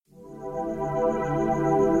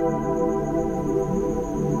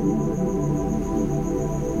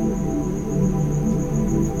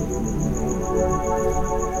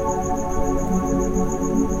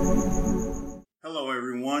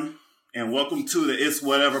welcome to the It's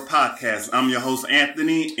Whatever podcast. I'm your host,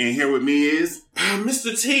 Anthony, and here with me is...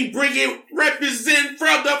 Mr. T, bring it, represent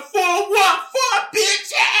from the 414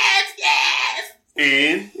 bitches, yes!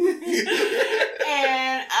 And...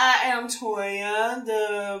 And I am Toya,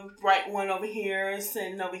 the bright one over here,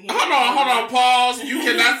 sitting over here. Hold on, pause. You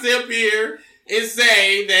cannot sit up here and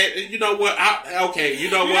say that, you know what, I'm Toya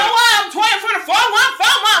from the 414,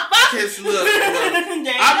 motherfuckers. Look.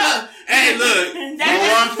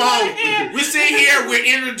 We sit here, we're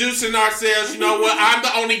introducing ourselves. You know what? I'm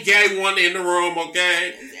the only gay one in the room,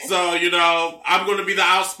 okay? So, you know, I'm going to be the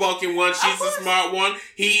outspoken one. She's the smart one.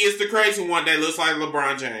 He is the crazy one that looks like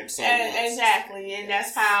LeBron James. So exactly. And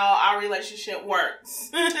that's how our relationship works.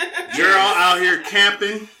 Gerald out here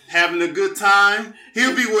camping, having a good time.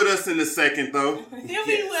 He'll be with us in a second, though. He'll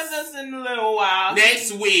be with us in a little while.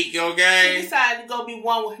 Next week, okay? He decided to go be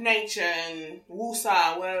one with nature and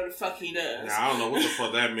woosah, whatever the fuck he does. Now, I don't know what the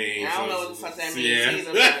fuck that means. I don't know what the fuck that means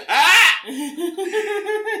either.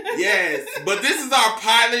 Yes, but this is our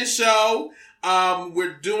pilot show.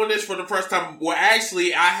 We're doing this for the first time. Well,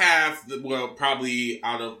 actually, I have, probably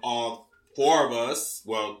out of all four of us,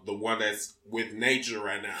 the one that's with nature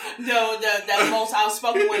right now. The most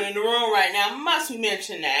outspoken one in the room right now. Must we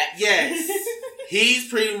mention that? Yes. He's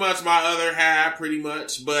pretty much my other half, pretty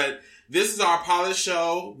much. But this is our pilot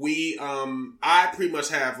show. I pretty much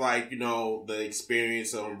have, the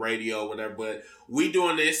experience on radio, whatever. But we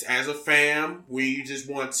doing this as a fam. We just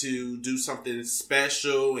want to do something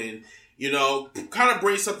special and, kind of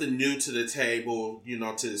bring something new to the table,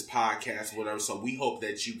 to this podcast, whatever. So we hope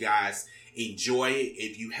that you guys enjoy it.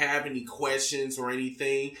 If you have any questions or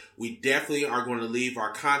anything, we definitely are going to leave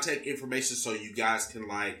our contact information so you guys can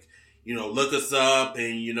look us up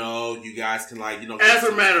and, you guys can As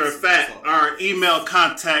a matter of fact, our email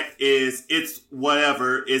contact is it's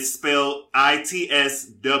whatever. It's spelled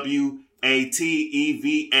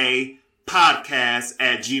ITSWATEVA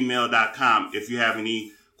podcast@gmail.com. If you have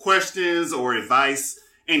any questions or advice,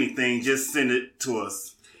 anything, just send it to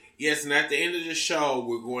us. Yes, and at the end of the show,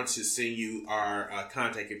 we're going to send you our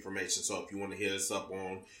contact information. So if you want to hit us up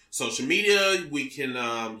on social media, we can.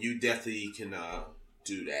 You definitely can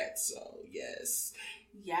do that. So yes.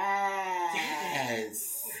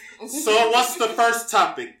 So what's the first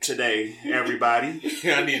topic today, everybody?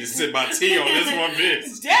 I need to sip my tea on this one,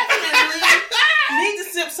 bitch. Definitely need to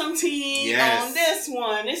sip some tea on this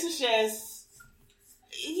one. This is just.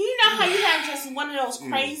 You know how you have just one of those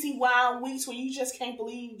crazy wild weeks where you just can't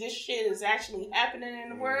believe this shit is actually happening in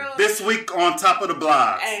the world? This week on Top of the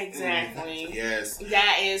Blogs. Exactly. Yes.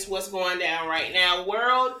 That is what's going down right now.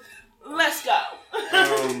 World, let's go.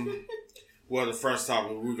 Well, the first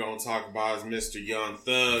topic we're going to talk about is Mr. Young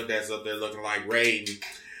Thug that's up there looking like Raiden.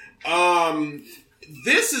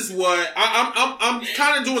 This is what I'm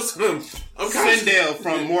kind of doing some. Sindel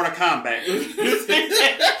from Mortal Kombat.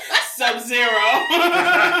 Sub-Zero.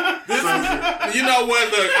 You know what?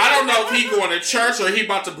 Look, I don't know if he going to church or he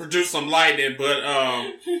about to produce some lightning, but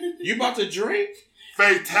you about to drink?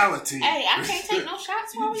 Fatality. Hey, I can't take no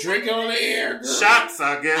shots while we drink on the air, girl. Shots,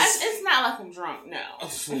 I guess. It's not like I'm drunk, no.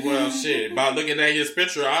 Well, shit. By looking at his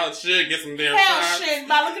picture, I should get some damn shots. Shit.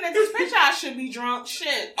 By looking at this picture, I should be drunk.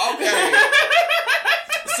 Shit. Okay.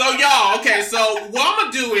 So, y'all, so what I'm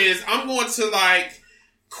going to do is I'm going to,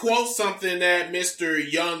 quote something that Mr.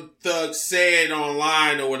 Young Thug said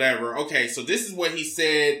online or whatever. Okay, so this is what he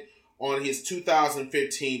said on his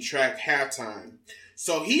 2015 track Halftime.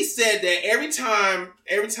 So he said that every time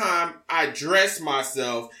I dress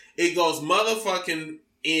myself, it goes motherfucking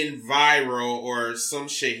in viral or some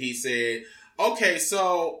shit. He said, okay,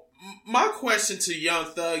 so my question to Young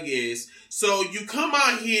Thug is, so you come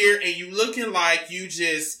out here and you looking like you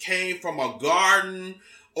just came from a garden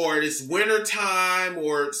or it's winter time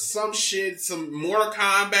or some shit, some Mortal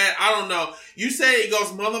Kombat, I don't know. You say it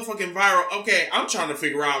goes motherfucking viral. Okay, I'm trying to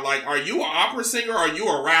figure out, are you an opera singer or are you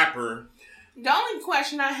a rapper? The only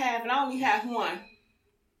question I have, and I only have one.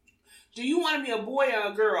 Do you want to be a boy or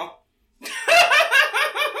a girl?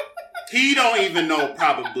 He don't even know,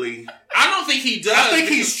 probably. I don't think he does. I think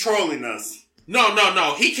he's trolling us.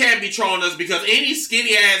 No. He can't be trolling us because any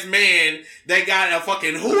skinny ass man that got a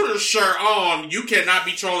fucking Hooters shirt on, you cannot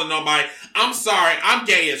be trolling nobody. I'm sorry, I'm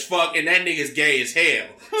gay as fuck, and that nigga's gay as hell.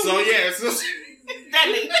 So yeah, that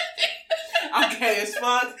nigga. I'm gay as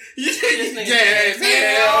fuck. This nigga gay as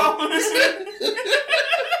hell.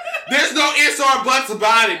 There's no ifs or buts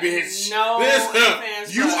about it, bitch. No.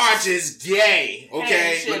 You are just gay, okay?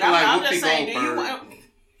 Hey, shit, I'm just saying, do you want...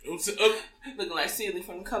 Looking like Celie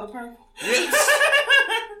from The Color Purple. Yes.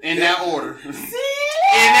 In that order. In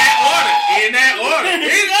that order.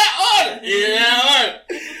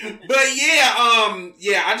 But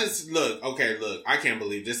I just look, I can't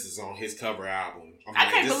believe this is on his cover album. I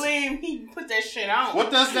can't believe he put that shit on.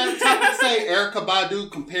 What does that topic say? Erykah Badu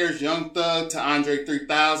compares Young Thug to Andre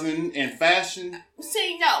 3000 in fashion.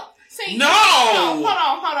 No.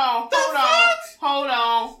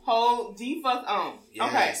 Hold the fuck on.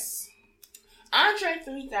 Yes. Okay. Andre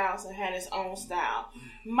 3000 had his own style.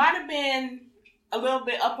 Might have been a little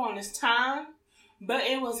bit up on his time, but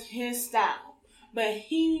it was his style. But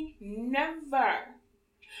he never...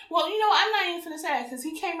 Well, I'm not even finna say it, because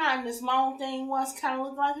he came out in this long thing once, kind of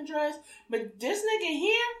looked like a dress. But this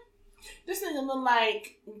nigga look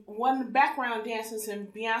like one of the background dancers in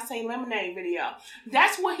Beyonce Lemonade video.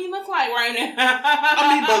 That's what he looked like right now.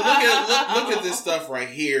 I mean, but look at this stuff right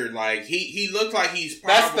here. Like, he looked like he's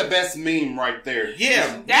That's the best meme right there.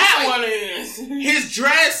 Yeah. That one is. His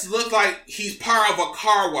dress looked like he's part of a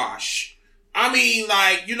car wash. I mean,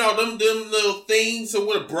 like, them little things or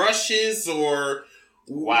with brushes or...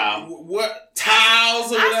 Wow. What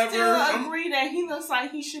tiles or whatever. I still agree that he looks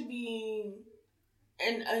like he should be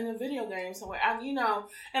in a video game somewhere. And like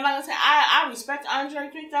I said, I respect Andre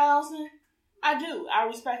 3000. I do. I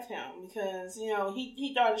respect him because,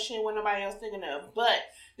 he thought of shit when nobody else thinking of. But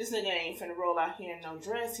this nigga ain't finna roll out here in no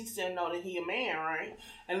dress. He still know that he a man, right?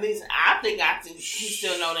 At least I think he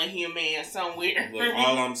still know that he a man somewhere. Look,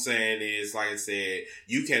 all I'm saying is, like I said,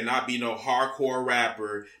 you cannot be no hardcore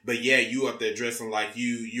rapper, but you up there dressing like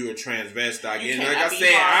you a transvestite. And like I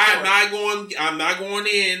said, I'm not going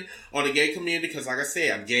in on the gay community because, like I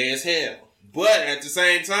said, I'm gay as hell. But at the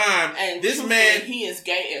same time, and this man... He is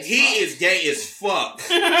gay as fuck. He is gay as fuck.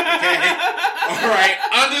 Okay? Alright?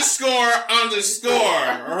 __.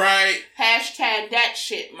 Alright? Hashtag that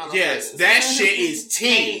shit, motherfucker. Yes, that shit is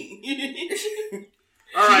tea.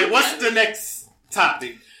 Alright, what's the next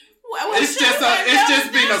topic? It's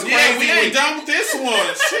just been a crazy we ain't done with this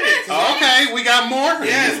one. Shit. Okay, we got more?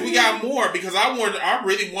 Yes, we got more because I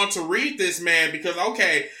really want to read this, man, because,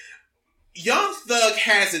 okay... Young Thug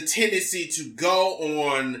has a tendency to go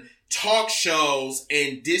on talk shows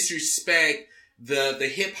and disrespect the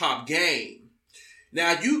hip hop game.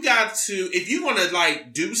 Now you got to, if you want to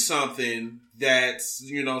like do something that's,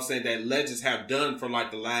 that legends have done for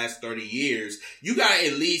like the last 30 years, you got to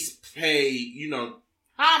at least pay,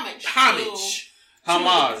 homage.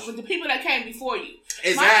 With the people that came before you.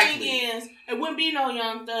 Exactly. My thing is, it wouldn't be no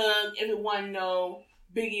Young Thug if it wasn't no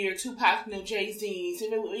Biggie or Tupac, no Jay-Z's,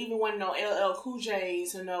 if it even wasn't no LL Cool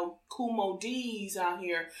J's or no Kool Moe D's out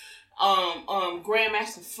here,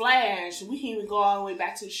 Grandmaster Flash, we can even go all the way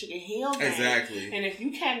back to the Sugar Hill game. Exactly. And if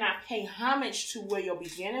you cannot pay homage to where your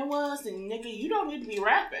beginning was, then nigga, you don't need to be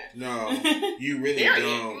rapping. No, you really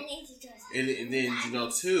don't. And then,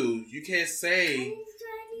 too, you can't say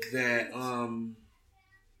that,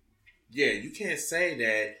 you can't say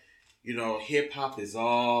that, hip hop is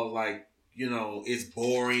all like, it's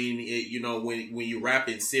boring. When you're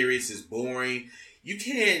rapping serious, it's boring. You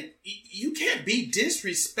can't be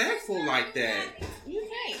disrespectful like that. You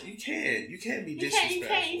can't. You can't be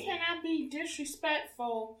disrespectful. You cannot be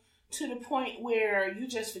disrespectful to the point where you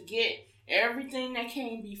just forget everything that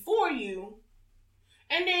came before you,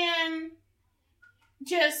 and then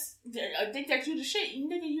just think that you the shit.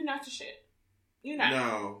 Nigga, you not the shit. You're not.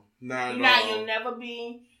 No, not you're not. You'll never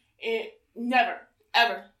be. It never,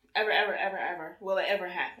 ever. Ever will it ever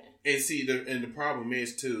happen? And see, the problem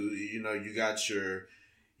is too, you got your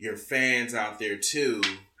fans out there too.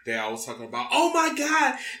 They always talking about, oh my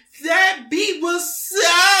god, that beat was so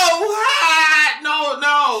hot.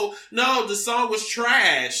 No, the song was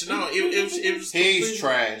trash. No, it was. He's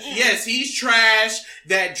trash. Yes, he's trash.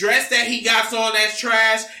 That dress that he got on, that's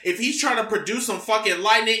trash. If he's trying to produce some fucking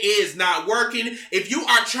lightning, it is not working. If you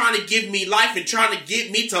are trying to give me life and trying to get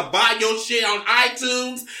me to buy your shit on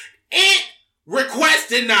iTunes, request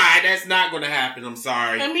denied. That's not going to happen. I'm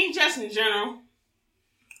sorry. And me just in general.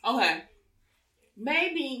 Okay.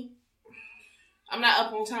 Maybe I'm not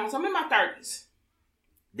up on time, so I'm in my 30s.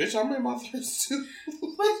 Bitch, I'm in my 30s too.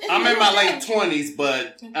 I'm in my late 20s,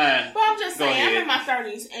 but I'm just saying, I'm in my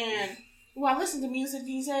 30s, and when I listen to music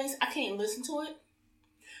these days, I can't listen to it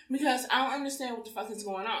because I don't understand what the fuck is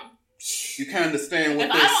going on. You can't understand what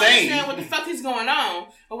if they're saying. I don't understand what the fuck is going on,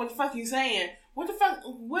 or what the fuck you're saying, what the fuck,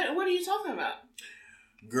 what are you talking about?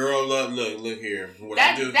 Girl, look here.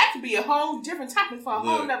 That could be a whole different topic for a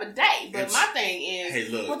whole nother day. But my thing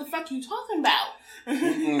is, what the fuck are you talking about?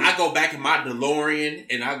 I go back in my DeLorean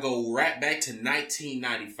and I go right back to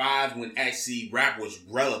 1995 when actually rap was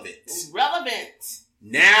relevant.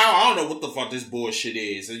 Now, I don't know what the fuck this bullshit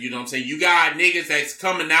is. You know what I'm saying? You got niggas that's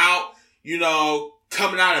coming out,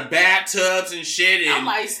 coming out of bathtubs and shit. And, I'm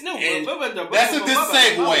like Snoop. That's a good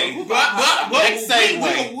segue. But next segue.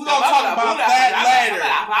 We're gonna talk about that later.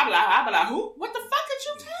 Who? What the fuck did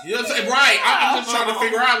you tell me? You know what I'm saying? Right. I'm just trying to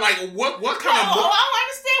figure out, like, what kind of... I don't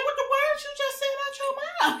understand what the words you just said out your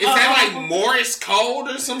mouth. Is that like Morris Code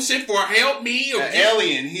or some shit for help me? Or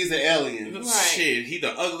alien. He's an alien. Right. Shit, he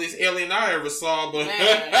the ugliest alien I ever saw, but...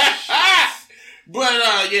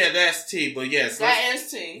 But yeah, that's T. But yes, that is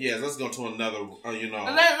T. Yes, let's go to another.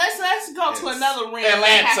 Let's go to another ring.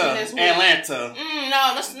 Atlanta.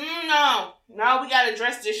 No. We gotta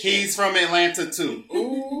address this shit. He's from Atlanta too.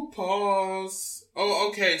 Ooh, pause. Oh,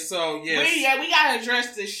 okay. So yes, we gotta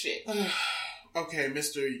address this shit. Okay,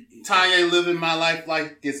 Mr. Tanya living my life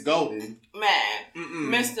like it's golden.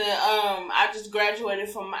 Man, Mr. I just graduated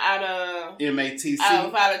from out of MATC. Out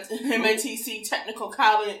of MATC Technical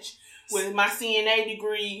College. With my CNA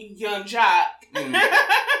degree, Young Jock.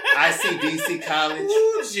 ICDC College.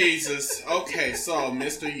 Ooh, Jesus. Okay, so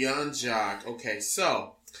Mr. Young Jock. Okay,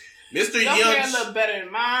 so Mr. Young. Your hair look better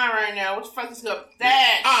than mine right now. What the fuck is up with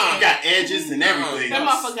that? Got edges and everything. That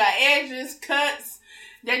motherfucker got edges, cuts.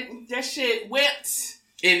 That shit whipped.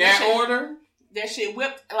 In that order? That shit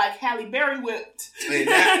whipped like Halle Berry whipped. In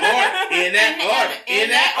that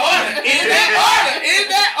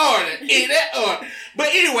order. But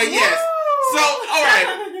anyway, yes. So, all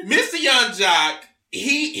right, Mr. Young Jock,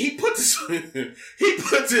 he put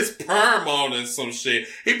this perm on and some shit.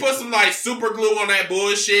 He put some like super glue on that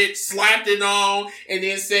bullshit, slapped it on, and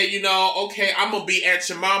then said, okay, I'm gonna be at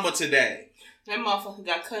your mama today. That motherfucker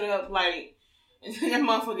got cut up like. That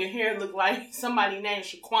motherfucking hair looked like somebody named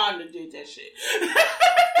Shaquanda did that shit.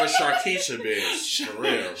 Or Sharkeisha, bitch. For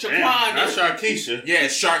real. Shaquanda. Not Sharkeisha. Yeah,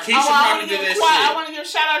 Sharkeisha probably did that shit. I want to give a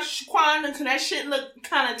shout out to Shaquanda because that shit look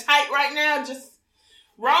kind of tight right now. Just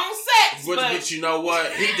wrong sex. But you know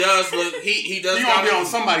what? He does look. He does. You gonna be on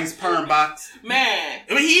somebody's perm box, man.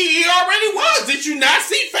 I mean, he already was. Did you not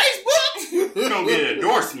see Facebook? You gonna get an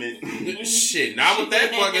endorsement? Shit, not with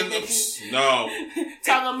that fucking. No.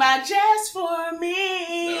 Talking about just for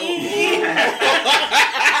me.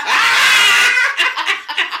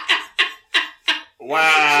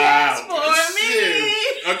 Wow. Just for me.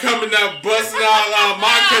 I'm coming up busting all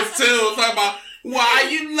Monica's too. Talking about. Why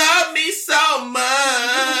you love me so much?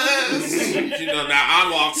 Now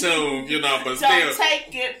I'm off tune, but still. Don't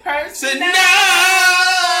take it personal.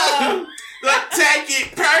 Don't take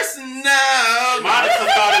it personal. Monica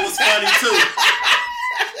thought it was funny too.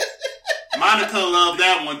 Monica loved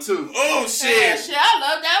that one too. Oh shit! I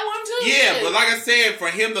love that one too. Yeah, but like I said, for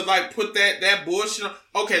him to like put that bullshit on.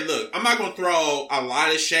 Okay, look, I'm not gonna throw a lot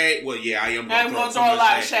of shade. Well, yeah, I am gonna throw a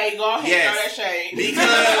lot of shade. Go ahead, throw that shade.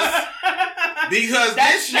 Because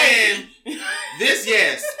this man,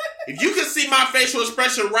 yes. If you can see my facial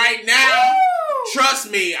expression right now, trust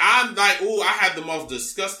me, I'm like, ooh, I have the most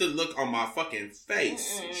disgusted look on my fucking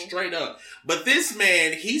face. Straight up. But this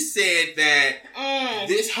man, he said that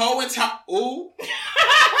this whole entire... Ooh.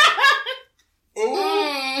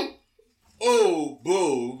 Ooh,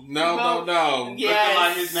 boo. No. Yes. Looking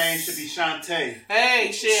like his name should be Shantae.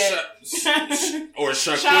 Hey, shit. Or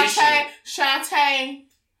Sharkeisha. Shantae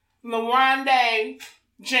LaRonde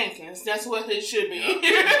Jenkins. That's what it should be.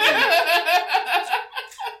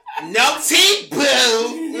 No tea,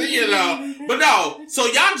 boo. But no. So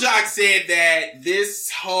Young Jock said that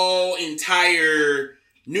this whole entire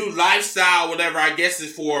new lifestyle, whatever, I guess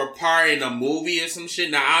is for a part in a movie or some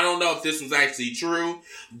shit. Now, I don't know if this was actually true,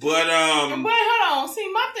 but But hold on. See,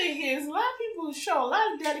 my thing is, a lot of people show a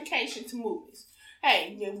lot of dedication to movies.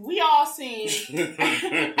 Hey, we all seen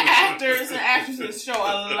actors and actresses show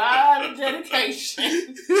a lot of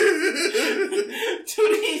dedication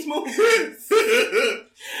to these movies.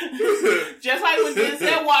 Just like when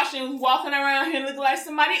Denzel Washington was walking around here looking like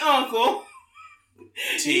somebody's uncle.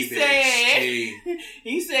 He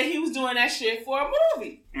said he was doing that shit for a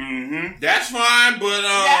movie. Mm-hmm. That's fine, but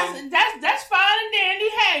that's fine and dandy.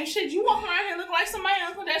 Hey, shit, you walk around here looking like somebody's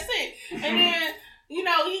uncle. That's it. And then. You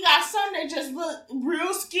got some that just look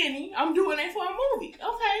real skinny. I'm doing it for a movie.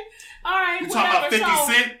 Okay. All right. You talking about 50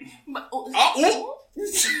 Cent?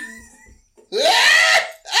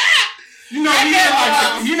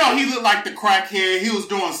 He looked like the crackhead. He was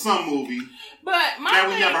doing some movie. But we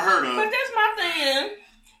never heard of. But that's my thing.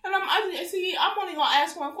 And I'm only gonna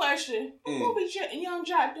ask one question. Who be Young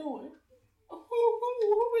Jock doing? Who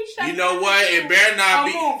you know what? It better not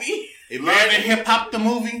be movie. It better be Hip Hop the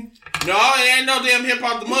movie. No, it ain't no damn Hip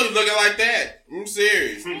Hop the movie looking like that. I'm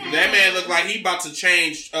serious. That man look like he about to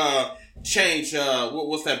change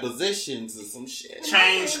what's that, positions or some shit.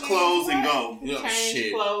 Change clothes and go.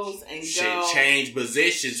 Change clothes and go. Change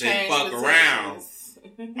positions and fuck around.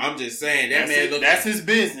 I'm just saying that's his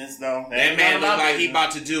business, though. That man look like he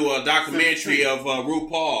about to do a documentary of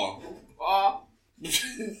RuPaul.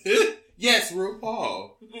 Yes,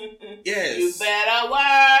 RuPaul. Yes. You better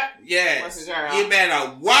work. Yes. You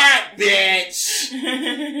better work, bitch.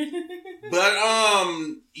 But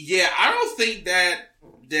yeah, I don't think that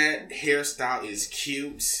hairstyle is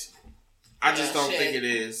cute. I just don't think it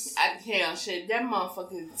is. Shit, that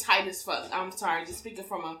motherfucker is tight as fuck. I'm sorry, just speaking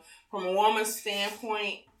from a woman's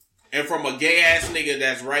standpoint. And from a gay ass nigga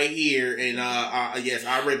that's right here, and yes,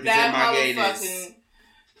 I represent my gayness.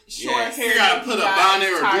 Short hair. You gotta put a bonnet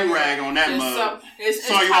or do-rag on that mug.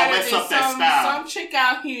 So you won't mess up that style. Some chick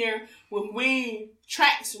out here with weed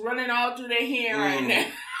tracks running all through their hair right now.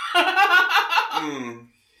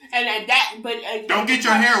 And don't get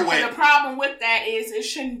your hair wet. The problem with that is it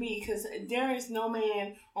shouldn't be, because there is no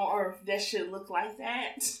man on earth that should look like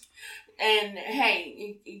that. And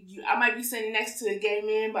hey, I might be sitting next to a gay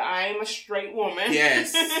man, but I am a straight woman.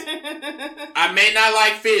 Yes. I may not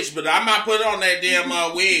like fish, but I might put on that damn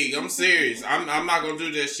wig. I'm serious. I'm not gonna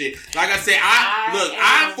do that shit. Like I said,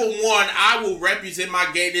 I for one, I will represent my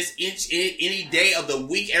gayness any day of the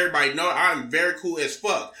week. Everybody know I'm very cool as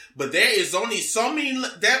fuck. But there is only so many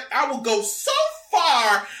that I will go so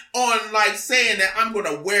far on, like, saying that I'm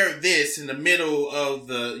gonna wear this in the middle of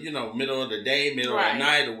the day, middle of the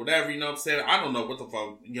night, or whatever. You know what I'm saying? I don't know what the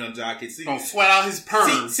fuck Young Jock is. Gonna sweat out his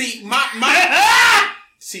perm. See, my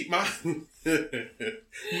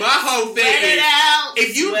whole thing is,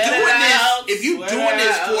 if you doing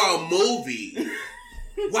this for a movie,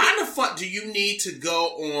 why the fuck do you need to go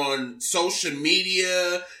on social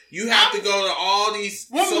media? You have to go to all these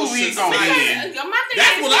social sites. That's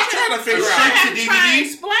what I'm trying to figure out. Straight to DVD.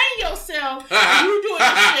 Explain yourself. You doing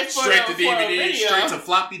this shit for straight to DVD, straight to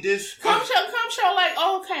floppy disk. Come show. Like,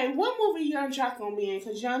 okay, what movie Young Jock gonna be in?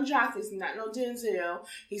 Because Young Jock is not no Denzel.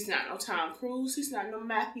 He's not no Tom Cruise. He's not no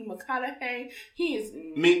Matthew McConaughey. He is.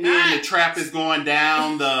 Meet me in the trap is going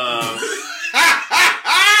down the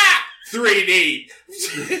 3D.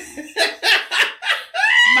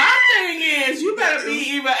 My thing is, you better be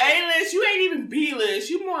either A-list, you ain't even B-list,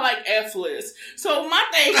 you more like F-list. So my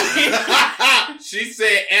thing is... She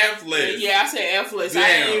said F-list. Yeah, I said F-list. I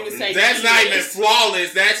didn't even say that's B-list. not even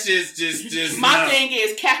flawless. That's just my thing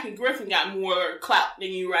is, Captain Griffin got more clout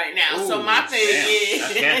than you right now. Ooh, so my thing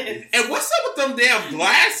is... And what's up with them damn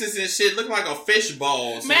glasses and shit? Look like a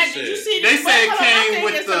fishbowl. Man, did you see this? They said it came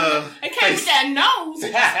with the... It came with that nose.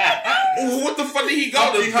 What the fuck did he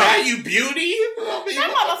go to? Value Beauty?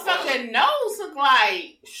 That motherfucking nose look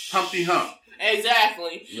like Humpty Hump.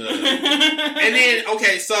 Exactly. Yeah. And then,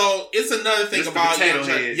 okay, so it's another thing about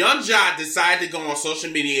Young Jock decided to go on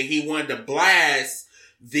social media. He wanted to blast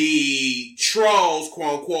the trolls,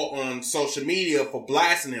 quote unquote, on social media for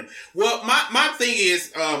blasting him. Well, my thing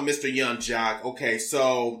is, Mr. Young Jock, okay,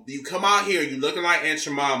 so you come out here, you looking like Aunt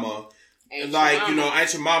your mama. Aunt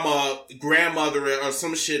your mama, grandmother or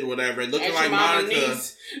some shit or whatever, looking Aunt like Monica.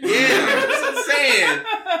 Yeah, that's what I'm saying.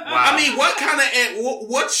 Wow. I mean,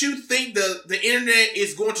 what you think the internet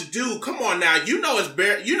is going to do? Come on now, you know as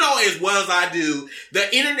well as I do,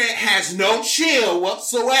 the internet has no chill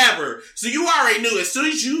whatsoever. So you already knew as soon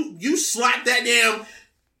as you slap that damn,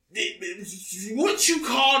 what you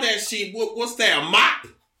call that shit? What's that? A mop?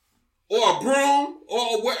 Or a broom?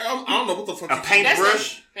 Or what? I don't know what the fuck. A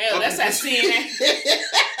paintbrush? Hell, that's that CNA.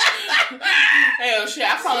 Hell, shit,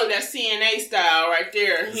 I call it that CNA style right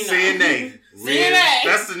there. You know. CNA. CNA.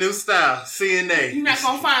 That's the new style. CNA. You're not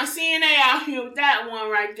gonna find CNA out here with that one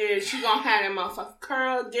right there. She gonna have that motherfucker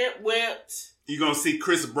curled, dip, whipped. You gonna see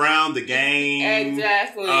Chris Brown, The Game.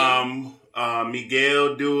 Exactly.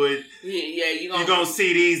 Miguel do it. Yeah, you're gonna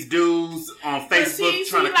see these dudes on Facebook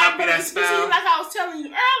trying to copy that style. Like I was telling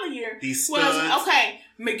you earlier, these studs.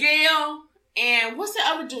 Miguel and what's the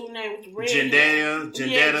other dude name with the red?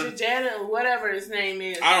 Jandetta, whatever his name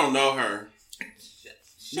is. I don't know her.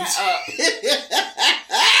 Shut up.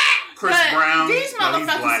 Chris Brown. These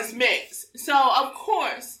motherfuckers is mixed. So of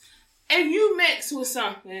course, if you mix with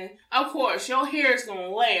something, of course, your hair is going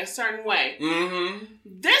to lay a certain way. Mm-hmm.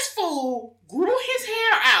 This fool grew his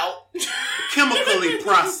hair out. Chemically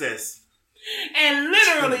processed. And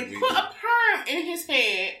literally put a perm in his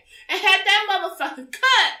head and had that motherfucker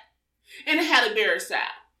cut. And it had a beard style.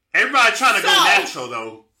 Everybody trying to go natural,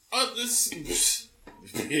 though.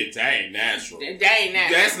 That ain't natural. That ain't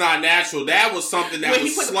natural. That's not natural. That was something that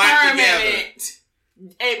was slapped together.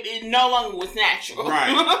 It no longer was natural. Right.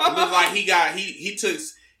 It looked like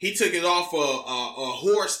he took it off a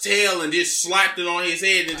horse tail and just slapped it on his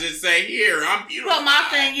head and just say, "Here, I'm beautiful." But my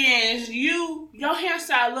thing is, your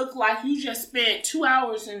hairstyle look like you just spent 2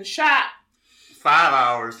 hours in the shop 5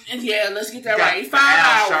 hours. And yeah, let's get that right. 5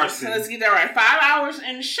 hours. Let's get that right. 5 hours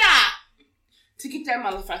in the shop to get that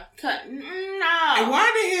motherfucker cut. No. And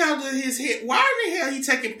why the hell did his head? Why the hell he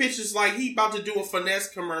taking pictures like he about to do a finesse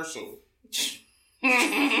commercial?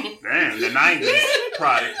 Damn, the 90s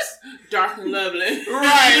products. Dark and lovely.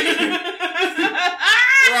 Right.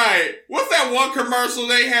 Right. What's that one commercial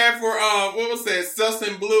they had for, what was that,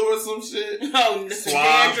 Selsun Blue or some shit? Oh,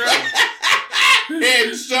 Dandruff. Head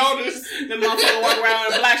and shoulders. The motherfucker walk around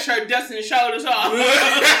in a black shirt, dusting his shoulders off.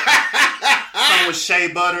 Some with shea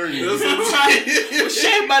butter. With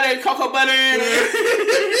shea butter and cocoa butter in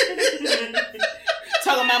it.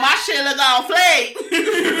 Talking about my shit look all flake.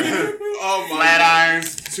 Oh my flat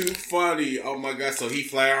irons. Too funny. Oh my god, so he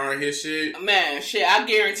flat iron his shit? Man, shit, I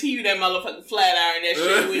guarantee you that motherfucker flat iron that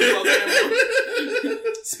shit when you walk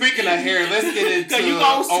in. Speaking of hair, let's get into because you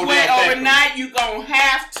gonna sweat overnight, you gonna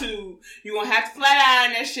have to flat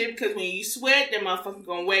iron that shit because when you sweat, that motherfucker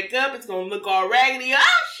gonna wake up, it's gonna look all raggedy.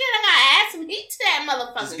 Oh shit, I gotta add some heat to that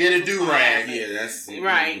motherfucker. Just get a do-rag. Yeah, that's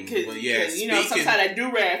right. Because you know, sometimes that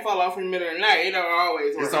do-rag fall off in the middle of the night. It don't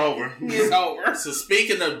always work. It's over. It's over. So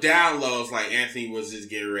speaking of downloads, like Anthony was just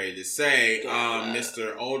getting ready to say,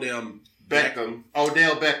 Mr. Odell Beckham,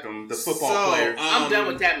 the football player. I'm done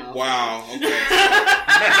with that motherfucker. Wow. Okay.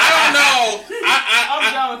 I don't know.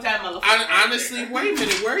 I'm done with that motherfucker. Honestly, wait a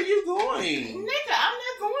minute. Where are you going? Nigga, I'm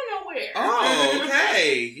not going nowhere. Oh,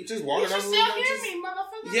 okay. You just walking over. You should still hear me,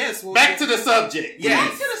 motherfucker. Yes. Well, back to the subject. Yes.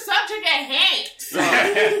 Back to the subject at hand. So,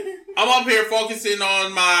 I'm up here focusing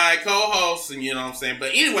on my co-hosts, and you know what I'm saying.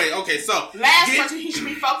 But anyway, okay. So last person he should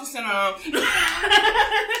be focusing on.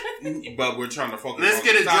 But we're trying to focus. Let's on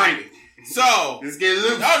get a drink. So let's get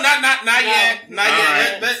loose. Oh, not yet.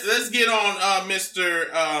 Let's get on Mr.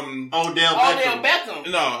 Odell Beckham.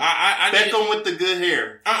 No, I Beckham with the good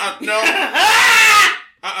hair. No.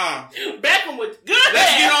 Beckham with good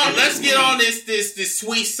hair. Let's get on this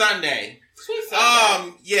sweet Sunday. Sweet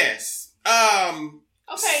Sunday. Yes.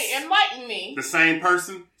 Okay, enlighten me. The same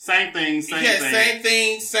person, same thing, same thing. Same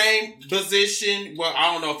thing, same position. Well,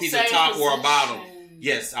 I don't know if he's a top or a bottom.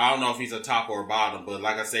 Yes, I don't know if he's a top or a bottom, but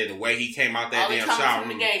like I said, the way he came out that damn shower. From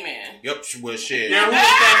the gay man. Yep, well, shit. Yeah, who was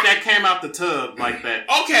that came out the tub like that?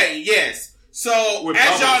 Okay, yes. So, with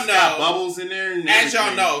as y'all know, got bubbles in there. And as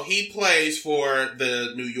y'all know, he plays for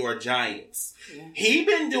the New York Giants. Yeah. He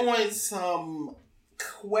been doing some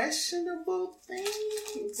questionable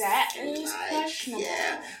things. That is questionable.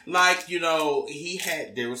 Yeah. Like, you know,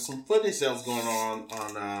 there was some footage that was going on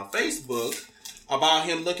Facebook about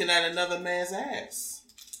him looking at another man's ass.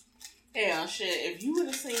 Hell, shit. If you would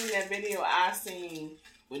have seen that video I seen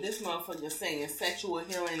with this motherfucker singing Sexual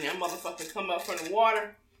Healing, that motherfucker come up from the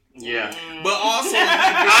water. Yeah. But also,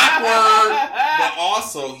 awkward. But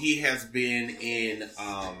also, he has been in,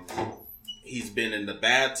 he's been in the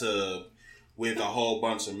bathtub with a whole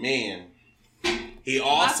bunch of men. He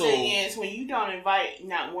also. My thing is, when you don't invite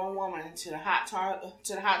not one woman to the hot tub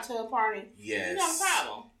party, yes, you got a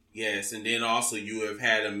problem. Yes, and then also you have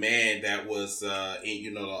had a man that was,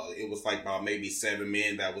 it was like about maybe 7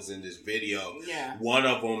 men that was in this video. Yeah. One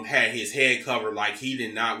of them had his head covered like he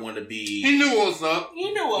did not want to be. He knew what was up.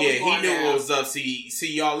 He knew what was going on. Yeah, he knew what was up. See,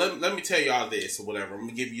 y'all, let me tell y'all this or whatever. I'm going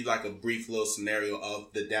to give you like a brief little scenario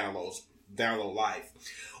of the download life.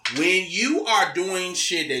 When you are doing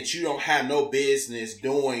shit that you don't have no business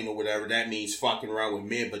doing or whatever, that means fucking around with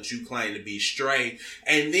men, but you claim to be straight.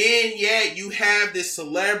 And then, you have this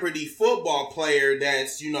celebrity football player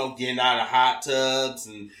that's, getting out of hot tubs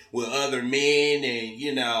and with other men and,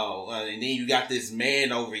 and then you got this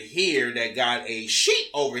man over here that got a sheet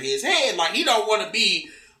over his head. Like, he don't want to be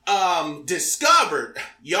discovered.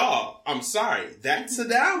 Y'all, I'm sorry. That's a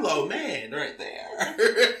download man right there.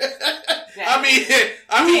 I mean,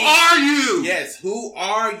 who are you? Yes, who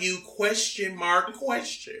are you? Question mark.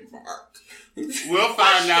 We'll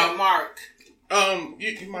find out. Mark.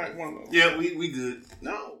 You might want to. Yeah, we good.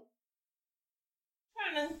 No.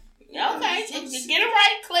 Okay, get it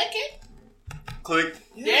right. Click it. Click.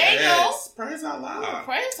 There you go. Praise Allah.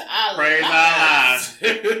 Praise Allah. Praise Allah.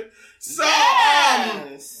 So,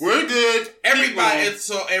 we're good.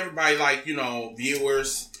 Everybody, like,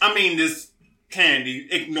 viewers. I mean, this candy,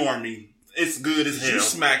 ignore me. It's good as hell. You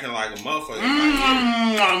smacking like a motherfucker.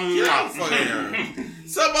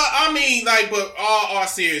 So, but, I mean, like, but all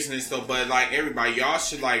seriousness, though, but, like, everybody, y'all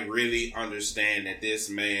should, like, really understand that this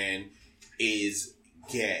man is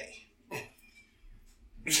gay.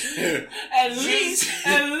 At least.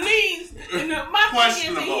 And my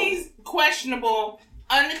thing is he's questionable.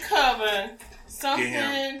 Undercover, something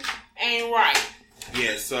ain't right.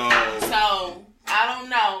 Yeah, so I don't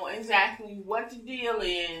know exactly what the deal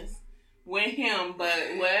is, with him,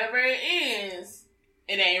 but whatever it is,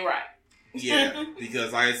 it ain't right. Yeah,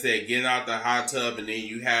 because like I said, getting out the hot tub and then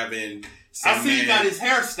you having. I see he got his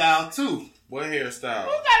hairstyle too. What hairstyle?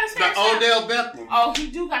 Who got his hairstyle? The Odell Beckham. Oh, he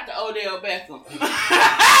do got the Odell Beckham.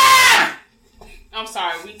 I'm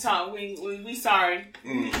sorry. We sorry.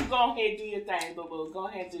 You go ahead and do your thing, boo-boo. Go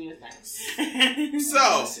ahead and do your thing.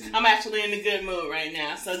 So I'm actually in a good mood right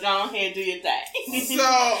now, so go ahead and do your thing. So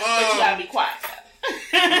but you gotta be quiet.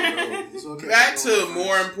 Back to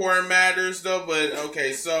more important matters, though. But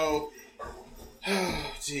okay, so.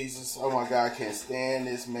 Oh, Jesus. Oh, my God. I can't stand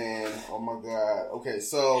this, man. Oh, my God. Okay,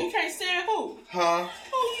 so... You can't stand who? Huh?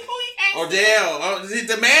 Who you can't Odell.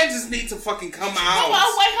 The man just needs to fucking come out.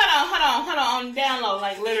 Oh, wait, hold on. On download,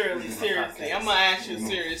 like, literally, seriously. I'm going to ask you a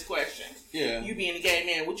serious question. Yeah. You being a gay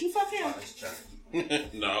man, would you fuck him?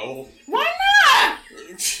 No. Why not?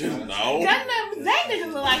 No. That nigga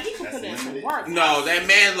look like he could put in some work. No, that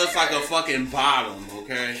man looks like a fucking bottom,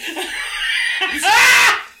 okay?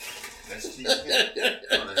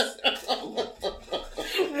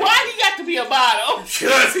 Why he got to be a bottom?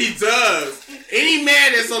 Because he does. Any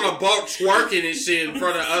man that's on a boat twerking and shit in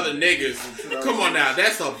front of other niggas, come on now,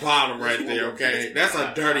 that's a bottom right there, okay? That's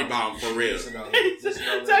a dirty bottom for real. So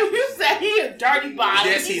you said he a dirty bottom?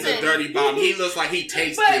 Yes, he's a dirty bottom. He looks like he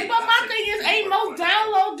takes it. But my thing is, ain't most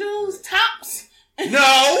download dudes tops?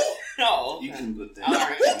 No. No. You can put that. No.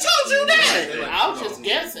 Who told you that? I was just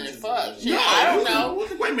guessing. Fuck. Shit, No. I don't know.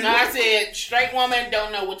 Wait a minute. No, I said straight woman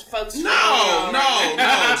don't know what the fuck's going No. on.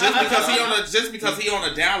 Just because he on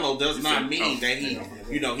a download does not mean that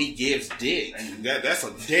he gives dick. That's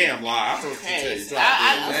a damn lie. So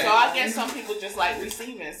I guess some people just like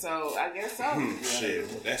receiving. So I guess so.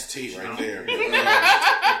 Shit, that's tea right there.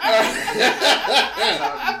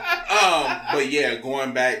 But yeah,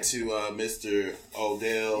 going back to Mr.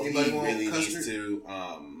 Odell, he really needs to.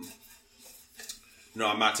 No,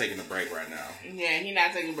 I'm not taking a break right now. Yeah, he's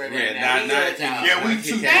not taking a break right now. Yeah, we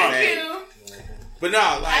too. Thank you. But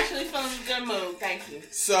no, like actually feeling in a good mood. Thank you.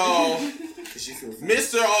 So,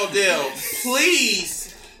 Mr. Odell,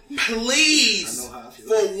 please, for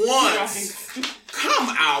once,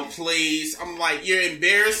 come out, please. I'm like, you're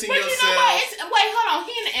embarrassing yourself. You know what? Wait, hold on.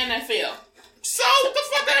 He in the NFL. So, what the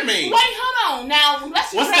fuck that mean? Wait, hold on. Now,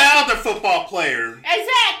 let's. What's the other football player?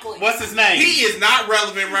 Exactly. What's his name? He is not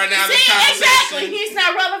relevant right now. See, exactly. He's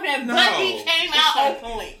not relevant, but he came out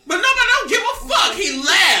openly. But nobody don't give a fuck. He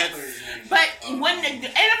left. But when the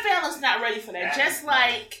NFL is not ready for that, just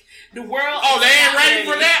like the world. Oh, they ain't ready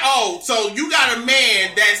for that? Oh, so you got a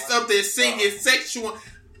man that's up there singing sexual.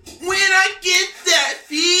 When I get that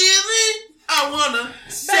feeling, I wanna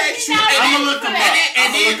sex you. I'm gonna look him up.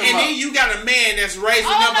 And then you got a man that's raising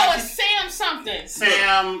up. Oh no, it's Sam something.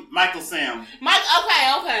 Michael Sam.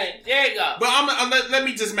 Okay, there you go. But let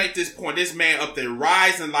me just make this point. This man up there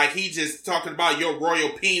rising like he just talking about your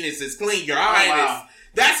royal penis is clean, your highness. Wow.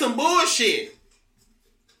 That's some bullshit.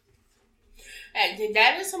 Hey,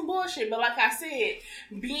 that is some bullshit. But like I said,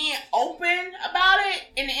 being open about it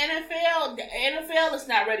in the NFL is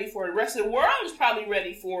not ready for it. The rest of the world is probably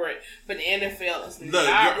ready for it, but the NFL is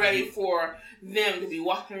not ready for them to be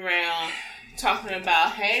walking around talking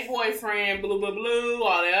about, hey, boyfriend, blue, blue, blue,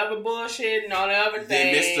 all the other bullshit and all the other things.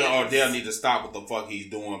 Then Mr. Odell need to stop what the fuck he's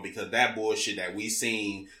doing, because that bullshit that we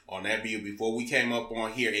seen on that view before we came up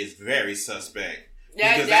on here is very suspect.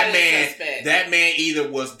 Because that man either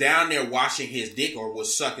was down there washing his dick or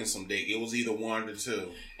was sucking some dick. It was either one or the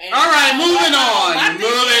two. And all right, moving on.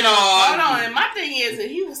 Hold on. And my thing is, if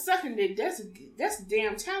he was sucking dick, that's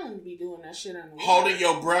damn talent to be doing that shit on the holding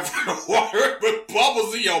your breath in the water with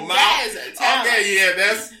bubbles in your mouth. That is a talent. Okay, yeah,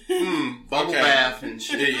 that's bubble bath and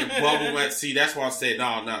shit. Yeah, bubble bath. See, that's why I said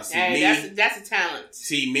no. See, hey, that's a talent.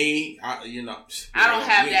 See me, I don't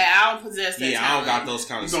have that. I don't possess that. Yeah, talent. I don't got those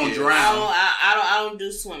kind of skills. You gonna drown? I don't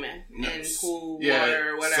do swimming in pool,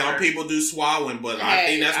 water, or whatever. Some people do swallowing, but I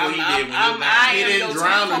think that's what he did when he didn't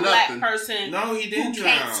drown or nothing. Person no, he didn't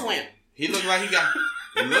drown. Can't swim. He looked like he got.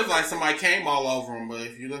 It looked like somebody came all over him, but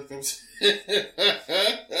if you look up.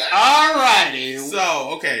 Alrighty.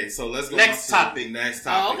 So let's go next topic. Next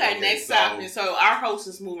topic. Oh, okay, next topic. So our host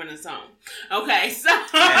is moving us on. Okay, so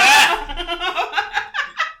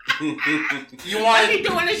you want to be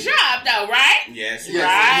doing his job though, right? Yes. Right. You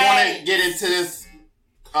want to get into this?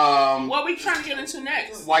 What we trying to get into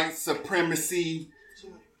next? White supremacy,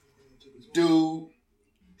 dude.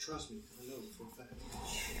 Trust me, I know for a fact.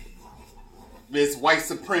 This white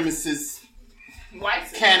supremacist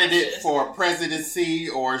candidate for presidency,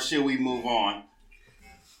 or should we move on?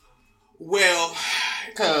 Well,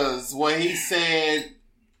 because what he said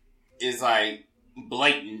is like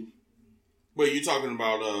blatant. But you talking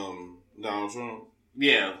about Donald Trump.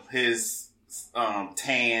 Yeah, his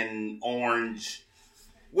tan, orange.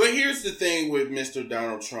 Well, here's the thing with Mr.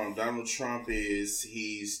 Donald Trump. Donald Trump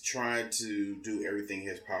he's trying to do everything in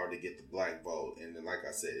his power to get the black vote. And then, like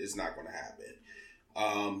I said, it's not going to happen.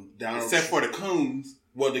 Except for the coons.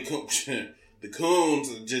 Well, the coons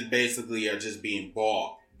just basically are just being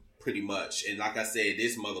bought, pretty much. And like I said,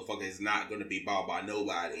 this motherfucker is not going to be bought by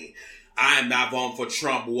nobody. I am not voting for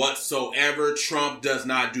Trump whatsoever. Trump does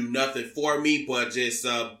not do nothing for me but just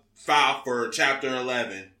file for Chapter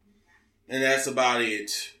 11. And that's about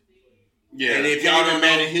it. Yeah, and if y'all don't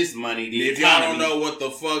know his money, if y'all don't know what the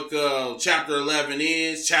fuck Chapter 11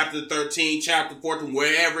 is, Chapter 13, Chapter 14,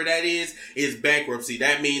 wherever that is bankruptcy.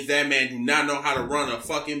 That means that man do not know how to run a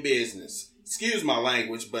fucking business. Excuse my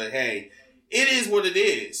language, but hey, it is what it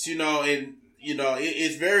is, and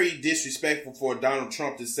it's very disrespectful for Donald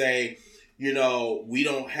Trump to say, we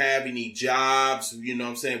don't have any jobs, what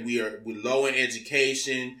I'm saying? We're low in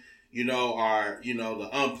education. The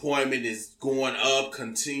unemployment is going up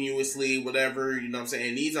continuously, whatever, what I'm saying?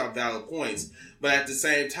 And these are valid points. But at the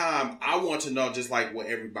same time, I want to know, just like what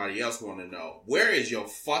everybody else want to know, where is your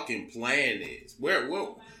fucking plan is? What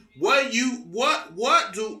are you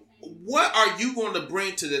going to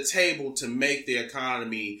bring to the table to make the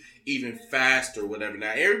economy even faster, whatever?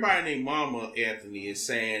 Now, everybody named Mama Anthony is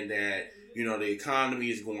saying that, the economy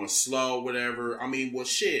is going slow, whatever. I mean, well,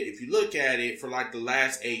 shit, if you look at it, for like the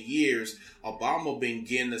last 8 years, Obama been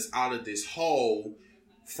getting us out of this hole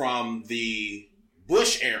from the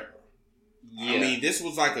Bush era. Yeah. I mean, this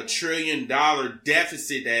was like $1 trillion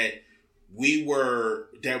deficit that we were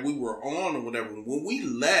on or whatever. When we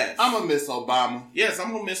left, I'm gonna miss Obama. Yes,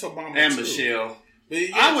 I'm gonna miss Obama and too. Michelle.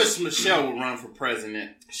 Yeah. I wish Michelle would run for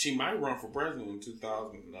president. She might run for president in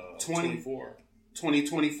 2024.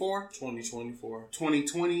 2024? 2024.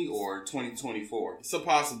 2020 or 2024? It's a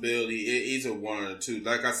possibility. Either one or two.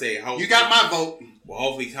 Like I say, you got my vote. Well,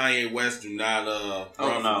 hopefully Kanye West do not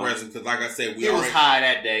run for president, because like I said, he was high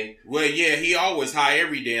that day. Well, yeah, he always high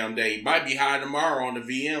every damn day. He might be high tomorrow on the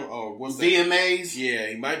what's that? VMAs? Yeah,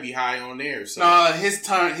 he might be high on there. So. No, his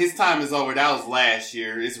time is over. That was last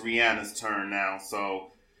year. It's Rihanna's turn now.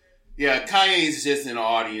 So, yeah, Kanye's just in the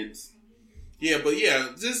audience. Yeah, but yeah,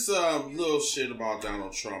 just little shit about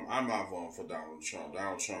Donald Trump. I'm not voting for Donald Trump.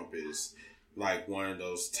 Donald Trump is like one of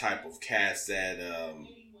those type of cats that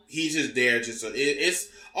he's just there. It's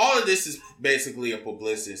all of this is basically a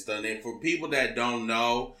publicity stunt. And for people that don't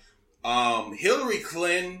know, Hillary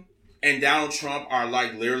Clinton and Donald Trump are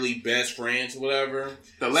like literally best friends, whatever.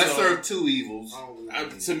 The lesser of two evils.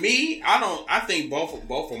 To me, I think both of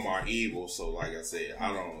them are evil. So like I said,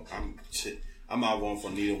 I'm not voting for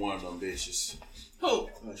neither one of them bitches. Who?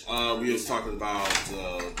 We was talking about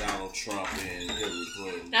Donald Trump and Hillary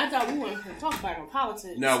Clinton. I thought we weren't going to talk about no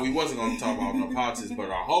politics. No, we wasn't going to talk about no politics, but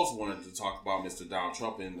our host wanted to talk about Mr. Donald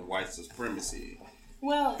Trump and the white supremacy.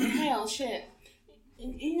 Well, hell, shit.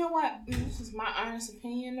 You know what? This is my honest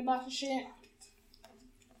opinion about the shit.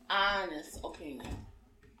 Honest opinion.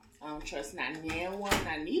 I don't trust not one,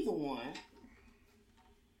 not neither one.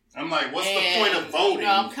 I'm like, what's the point of voting?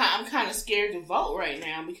 I'm kind of scared to vote right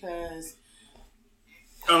now because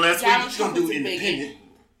unless we're going to do independent,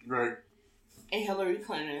 right? And Hillary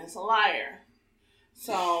Clinton is a liar.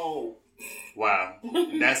 So, wow,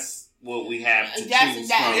 that's what we have to choose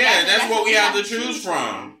from. That's what we have to choose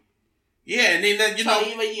from. Yeah, and then either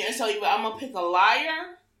I'm gonna pick a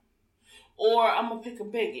liar or I'm gonna pick a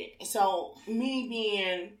bigot. So me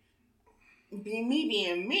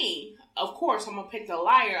being me. Of course, I'm going to pick the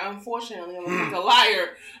liar. Unfortunately, I'm going to pick the liar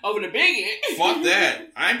over the bigot. Fuck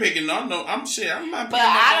that. I ain't picking no. I'm not picking But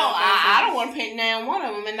I don't want to pick none one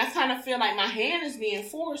of them. And I kind of feel like my hand is being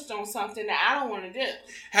forced on something that I don't want to do.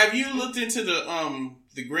 Have you looked into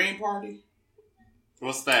the Green Party?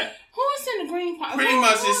 What's that? Who is in the Green Party? Pretty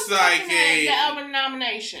much it's like the other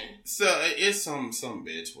nomination. So it's some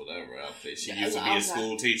bitch, whatever outfit. She used to be a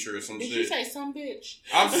school teacher or some shit. Did you say some bitch?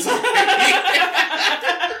 I'm sorry.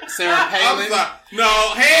 Sarah Palin?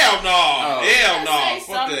 No, hell no. Oh. Hell no.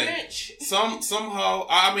 Fuck that. Bitch. Somehow,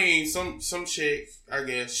 I mean, some chick, I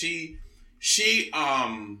guess, she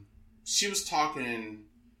was talking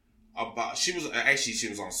about, she was on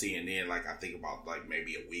CNN, like, I think about, like,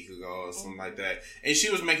 maybe a week ago or something like that. And she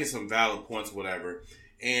was making some valid points, whatever.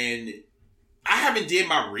 And I haven't did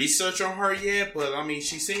my research on her yet, but, I mean,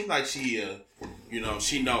 she seemed like she,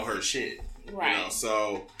 she know her shit. Right.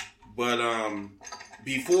 So, but,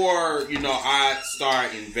 before, I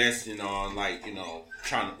start investing on,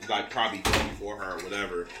 trying to, probably voting for her or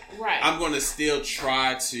whatever. Right. I'm going to still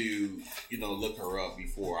try to, look her up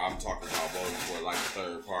before I'm talking about voting for, a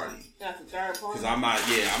third party. That's a third party? Because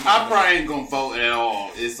I probably ain't going to vote at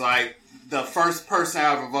all. It's like, the first person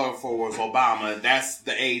I ever voted for was Obama. That's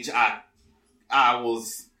the age I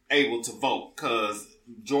was able to vote. Because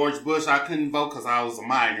George Bush, I couldn't vote because I was a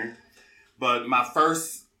minor. But my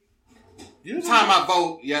first time I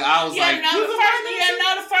vote, I was the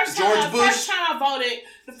first time I voted,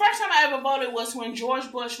 the first time I ever voted was when George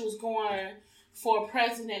Bush was going for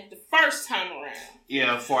president the first time around.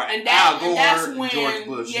 Yeah, for Al Gore and George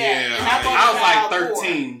Bush. Yeah. And I was like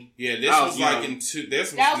 13. Yeah, this was like in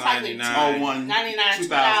this was 99. 99,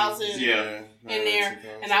 2000. Yeah. In there.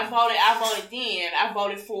 And I voted then. I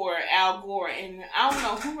voted for Al Gore. And I don't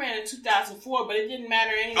know who ran in 2004, but it didn't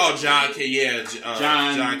matter anyway. Oh, John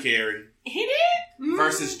Kerry. He did?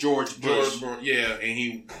 Versus George Bush. And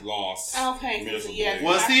he lost. Okay.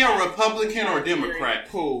 Was he a Republican or Democrat?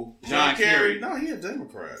 Who? John Kerry? No, he a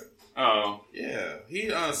Democrat. Oh. Yeah.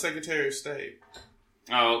 He Secretary of State.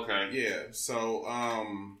 Oh, okay. Yeah. So,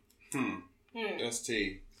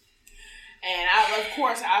 ST. And of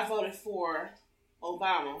course, I voted for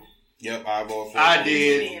Obama. Yep, I voted for I Obama.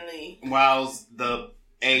 did. While I was the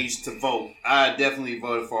age to vote, I definitely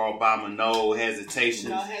voted for Obama. No hesitation.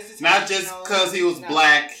 Not just because he was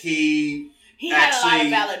black. He had a lot of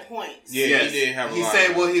valid points. Yeah, yes. He did have a lot. He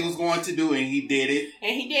said what he was going to do, and he did it.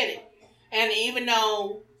 And he did it. And even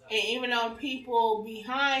though people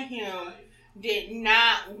behind him did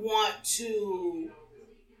not want to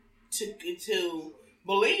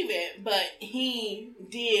believe it, but he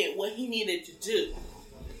did what he needed to do.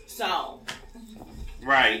 So.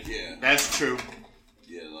 Right. Yeah. That's true.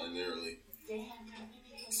 Yeah, literally.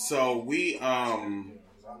 So we I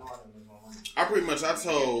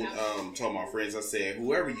told my friends, I said,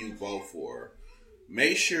 whoever you vote for,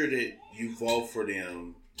 make sure that you vote for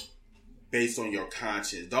them based on your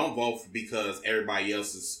conscience. Don't vote because everybody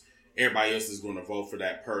else is going to vote for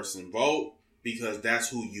that person. Vote because that's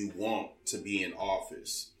who you want to be in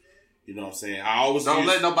office. You know what I'm saying? I always don't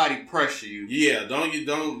let nobody pressure you. Yeah, don't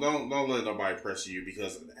let nobody pressure you,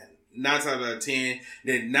 because 9 times out of 10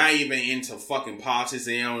 they're not even into fucking politics.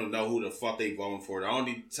 They don't know who the fuck they voting for. The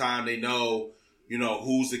only time they know,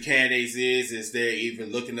 who's the candidates is they're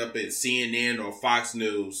even looking up at CNN or Fox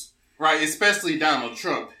News. Right, especially Donald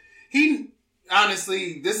Trump. He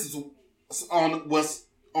honestly, this is what's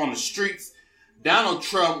on the streets. Donald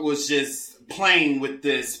Trump was just playing with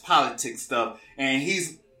this politics stuff, and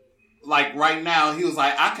he's like, right now he was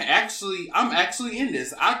like, I'm actually in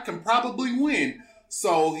this. I can probably win.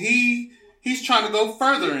 So he's trying to go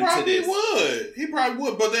further into this. He probably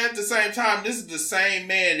would, but at the same time, this is the same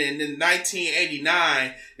man in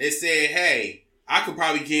 1989 that said, "Hey, I could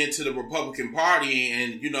probably get into the Republican Party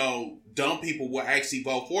and dumb people will actually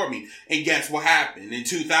vote for me." And guess what happened in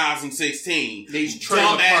 2016? These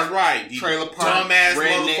trailer park dumbass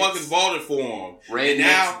motherfuckers voted for him. And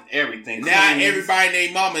now everything. Now everybody and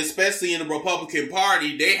their mama, especially in the Republican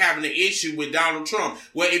Party, they having an issue with Donald Trump.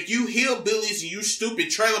 Well, if you hillbillies and you stupid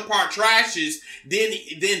trailer park trashes, then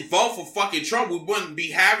vote for fucking Trump, we wouldn't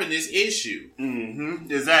be having this issue.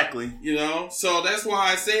 Mm-hmm. Exactly. So that's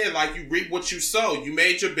why I said, you reap what you sow. You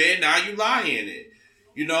made your bed, now you lie in it.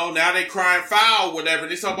 Now they crying foul, whatever.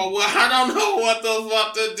 They talk about, well, I don't know what the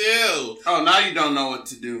fuck to do. Oh, now you don't know what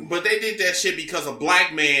to do. But they did that shit because a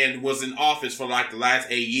black man was in office for the last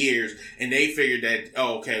 8 years, and they figured that,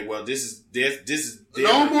 this is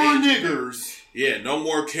no more niggers. Yeah, no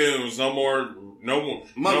more coons, no more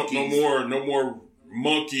monkeys, no more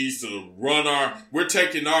monkeys to run we're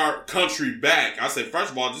taking our country back. I said,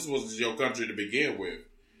 first of all, this wasn't your country to begin with.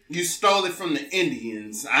 You stole it from the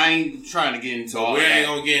Indians. I ain't trying to get into all that. We ain't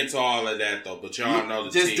gonna get into all of that, though. But y'all know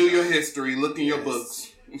the Just do your history. Look in your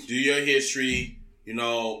books. Do your history.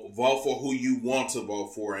 Vote for who you want to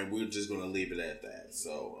vote for, and we're just gonna leave it at that.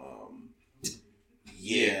 So,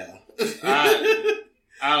 yeah.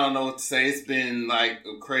 I don't know what to say. It's been a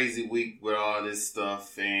crazy week with all this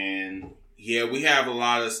stuff, and yeah, we have a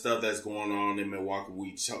lot of stuff that's going on in Milwaukee.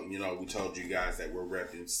 We told you guys that we're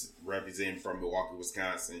representing from Milwaukee,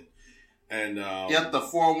 Wisconsin. And the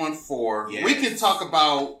 414. Yes. We can talk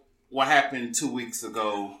about what happened 2 weeks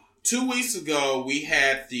ago. 2 weeks ago, we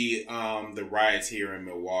had the riots here in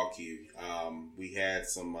Milwaukee. We had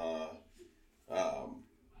some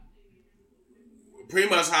pretty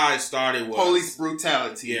much how it started was police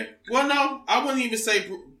brutality. Yeah. Well, no, I wouldn't even say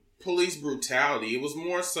police brutality. It was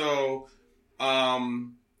more so a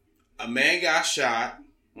man got shot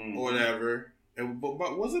or whatever,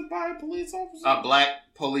 But was it by a police officer? A black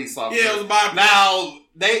police officer. Yeah, it was by. Now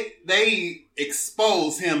they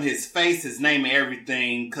expose him, his face, his name, and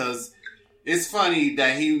everything, because it's funny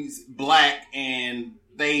that he's black and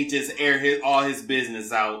they just air all his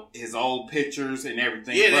business out, his old pictures and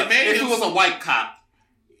everything. Yeah, but if it was a white cop.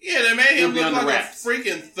 Yeah, they made him look like wraps. a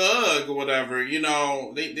freaking thug or whatever. You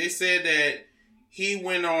know, they said that he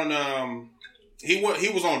went on he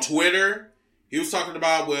was on Twitter. He was talking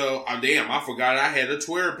about, well, damn, I forgot I had a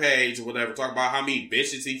Twitter page or whatever, talking about how many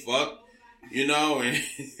bitches he fucked, you know, and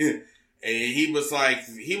and he was like,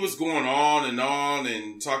 he was going on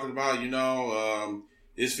and talking about, you know,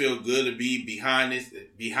 this feels good to be behind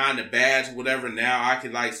the badge or whatever. Now I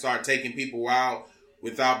can like start taking people out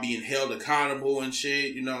without being held accountable and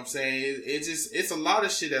shit, you know what I'm saying? It's a lot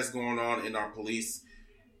of shit that's going on in our police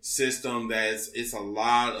system. It's a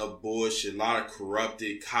lot of bullshit, a lot of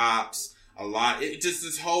corrupted cops.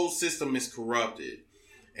 This whole system is corrupted.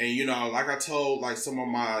 And, you know, like I told, like, some of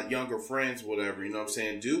my younger friends, whatever, you know what I'm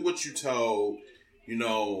saying? Do what you told, you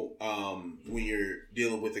know, when you're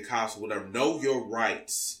dealing with the cops or whatever. Know your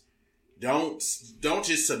rights. Don't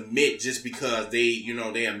just submit just because they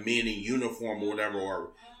are men in uniform or whatever,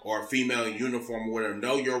 or a female in uniform or whatever.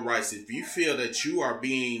 Know your rights. If you feel that you are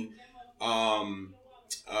being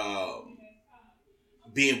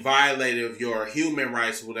violated of your human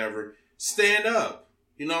rights or whatever, stand up.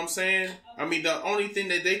 You know what I'm saying? I mean, the only thing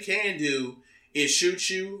that they can do is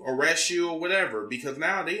shoot you, arrest you, or whatever. Because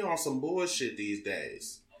now they on some bullshit these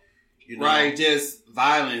days. You know? Right, just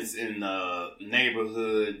violence in the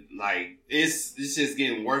neighborhood. Like, it's just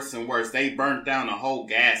getting worse and worse. They burnt down a whole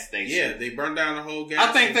gas station. Yeah, they burned down the whole gas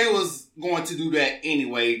I think station. they was going to do that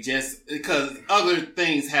anyway, just because other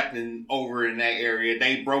things happened over in that area.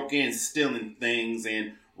 They broke in stealing things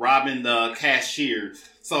and robbing the cashier.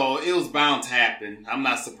 So it was bound to happen. I'm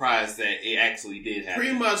not surprised that it actually did happen.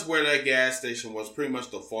 Pretty much where that gas station was pretty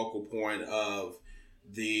much the focal point of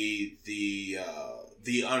the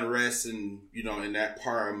unrest in that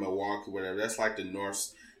part of Milwaukee, whatever. That's like the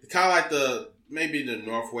north, kind of like maybe the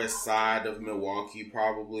northwest side of Milwaukee,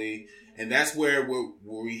 probably. And that's where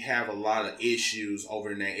we have a lot of issues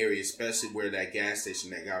over in that area, especially where that gas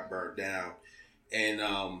station that got burnt down. And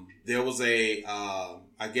there was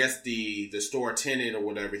I guess the store tenant or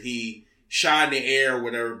whatever, he shot in the air or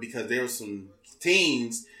whatever because there was some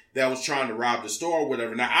teens that was trying to rob the store or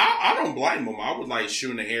whatever. Now, I don't blame them. I would like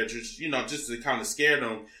shoot in the air just to kind of scare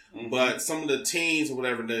them. Mm-hmm. But some of the teens or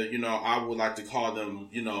whatever, I would like to call them,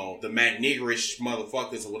 the McNiggerish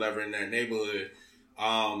motherfuckers or whatever in that neighborhood,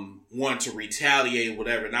 want to retaliate or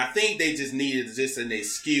whatever. And I think they just needed just an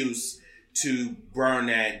excuse to burn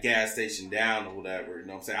that gas station down or whatever. You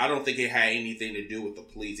know what I'm saying? I don't think it had anything to do with the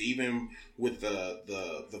police. Even with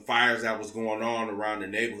the fires that was going on around the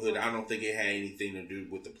neighborhood, I don't think it had anything to do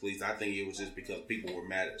with the police. I think it was just because people were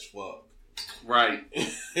mad as fuck. Right.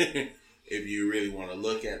 If you really want to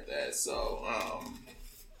look at that. So,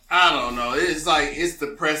 I don't know. It's like, it's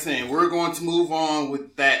depressing. We're going to move on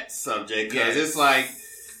with that subject because it's like,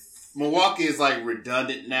 Milwaukee is like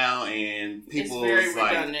redundant now, and people it's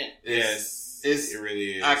like redundant. It really is. It's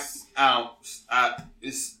draining.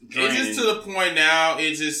 It's just to the point now.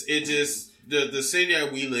 It just the city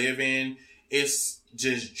that we live in. It's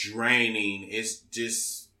just draining. It's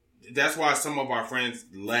just that's why some of our friends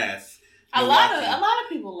left. A lot of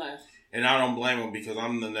people left, and I don't blame them because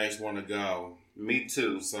I'm the next one to go. Me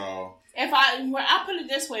too. So if I put it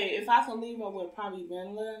this way, if I could leave, I would have probably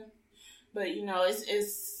been left. But,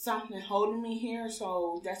 it's something holding me here,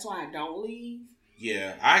 so that's why I don't leave.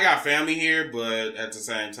 Yeah, I got family here, but at the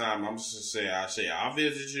same time, I'm just going to say, I'll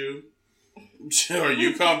visit you. Or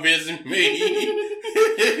you come visit me.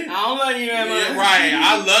 I don't love you that much. Yeah, right,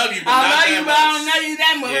 I love you, but not that much. I don't know you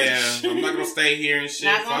that much. Yeah, I'm not going to stay here and shit.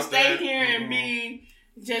 Not going to stay here and be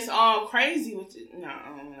just all crazy with it. No.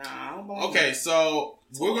 Okay, so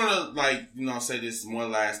we're going to, say this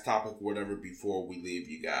one last topic or whatever before we leave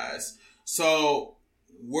you guys. So,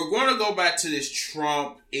 we're going to go back to this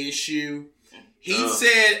Trump issue. He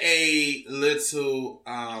said a little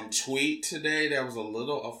tweet today that was a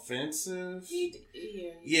little offensive. I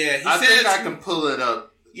think I can pull it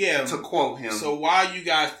up to quote him. So, while you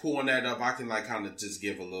guys pulling that up, I can kind of just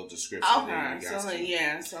give a little description.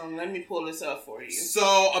 Okay, so let me pull this up for you.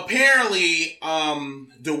 So, apparently,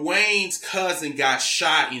 Dwayne's cousin got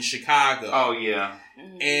shot in Chicago. Oh, yeah.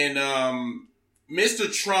 Mm-hmm. And,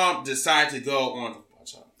 Mr. Trump decided to go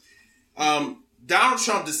on. Donald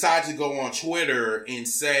Trump decided to go on Twitter and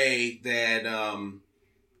say that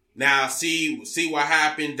now see what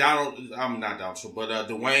happened. Not Donald Trump, but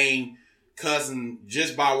Dwayne cousin,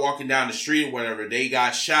 just by walking down the street or whatever, they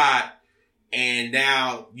got shot and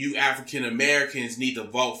now you African Americans need to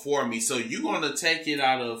vote for me. So you're going to take it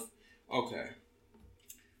out of... Okay.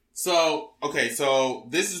 So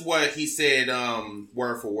this is what he said,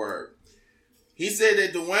 word for word. He said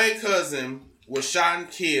that Dwayne Cousin was shot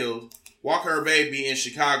and killed, Walker baby in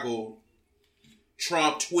Chicago.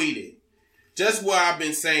 Trump tweeted, just what I've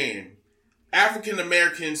been saying. African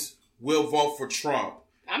Americans will vote for Trump.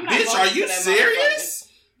 Bitch, are you serious?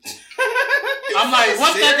 I'm like,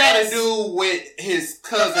 what's that got to do with his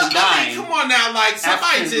cousin dying? Come on now, like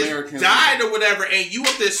somebody just died or whatever, and you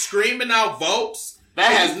up there screaming out votes?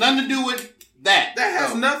 That has nothing to do with that. That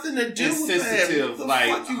has nothing to do with that. What the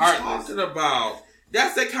fuck you talking about?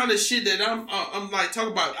 That's that kind of shit that I'm like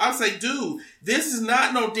talking about. I say, dude, this is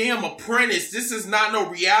not no damn Apprentice. This is not no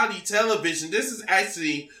reality television. This is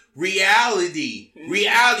actually reality.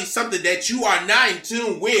 Reality, something that you are not in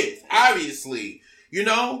tune with, obviously. You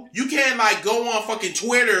know? You can't like go on fucking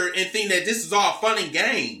Twitter and think that this is all fun and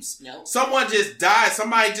games. Nope. Someone just died.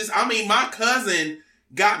 My cousin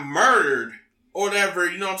got murdered. Or whatever,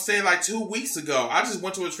 you know what I'm saying, like 2 weeks ago. I just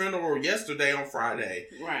went to his funeral yesterday on Friday.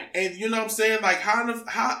 Right. And you know what I'm saying, like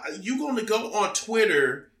how you gonna go on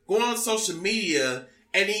Twitter, go on social media,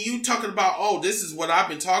 and then you talking about, oh, this is what I've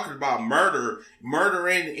been talking about, murder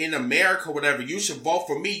in America, whatever. You should vote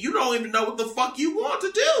for me. You don't even know what the fuck you want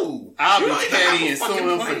to do. I'll be petty and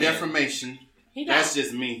sue him for defamation. That's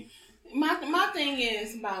just me. My thing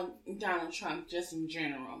is about Donald Trump, just in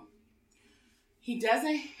general. He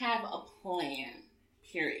doesn't have a plan,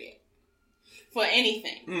 period, for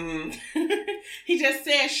anything. Mm-hmm. He just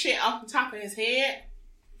says shit off the top of his head,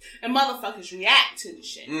 and motherfuckers react to the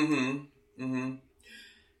shit. Mm-hmm. Mm-hmm.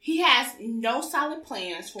 He has no solid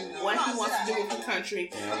plans for what he wants to do with the country,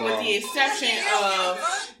 with the exception of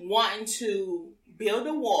wanting to build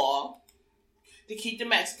a wall to keep the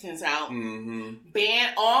Mexicans out,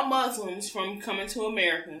 ban all Muslims from coming to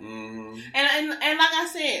America, and like I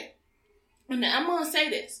said. And I'm going to say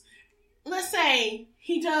this. Let's say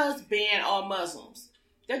he does ban all Muslims.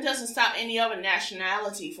 That doesn't stop any other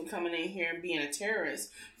nationality from coming in here and being a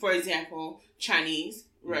terrorist. For example, Chinese,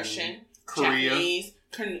 Russian, Japanese,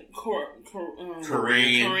 Korean.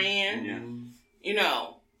 Yeah. You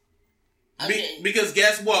know. Because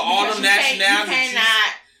guess what? All them nationalities.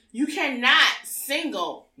 You cannot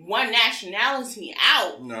single one nationality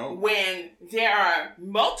out when there are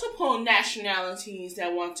multiple nationalities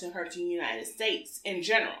that want to hurt the United States in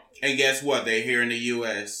general. And guess what? They're here in the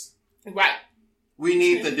U.S. Right. We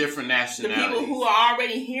need the different nationalities. The people who are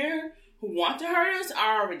already here, who want to hurt us,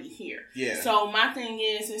 are already here. Yeah. So my thing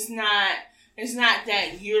is, it's not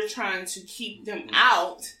that you're trying to keep them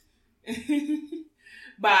out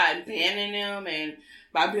by banning them and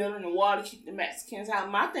by building a wall to keep the Mexicans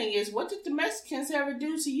out. My thing is, what did the Mexicans ever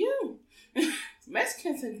do to you?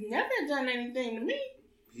 Mexicans have never done anything to me.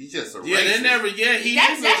 He's just a racist. Yeah, they never. Yeah,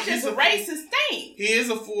 that's just a racist thing. He is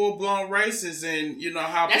a full blown racist, and you know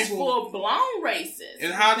how that's people full blown racist.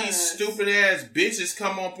 And how these stupid ass bitches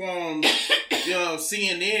come up on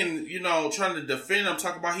CNN, trying to defend him,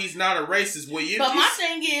 talking about he's not a racist. Well, but my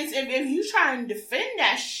thing is, if you try and defend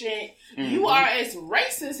that shit, you are as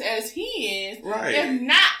racist as he is, right? If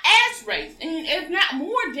not as racist, and if not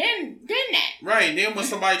more than that, right? Then when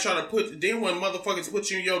somebody when motherfuckers put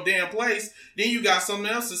you in your damn place, then you got something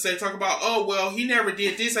else to say. Talk about, oh well, he never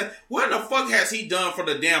did this. What the fuck has he done for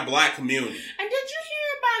the damn black community? And did you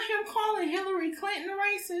hear about him calling Hillary Clinton a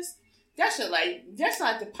racist? That's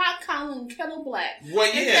like the pot calling kettle black.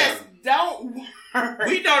 Well, yeah. It just don't work.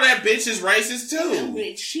 We know that bitch is racist too.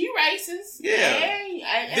 Bitch, she racist. Yeah.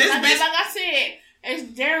 Like I said,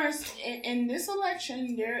 in this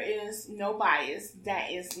election, there is no bias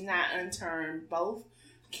that is not unturned. Both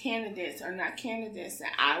candidates are not candidates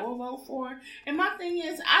that I will vote for. And my thing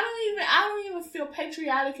is, I don't even feel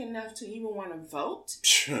patriotic enough to even want to vote.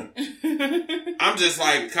 I'm just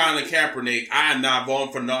like Colin Kaepernick. I am not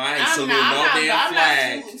voting for I ain't salute no damn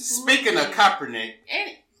flag. Speaking of Kaepernick,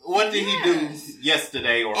 what did he do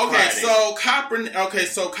yesterday or Friday? So Colin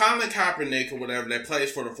Kaepernick or whatever that plays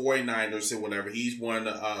for the 49ers or whatever, he's one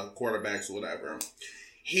of the quarterbacks or whatever.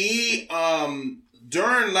 He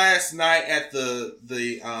during last night at the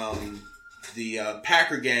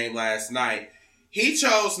Packer game last night, he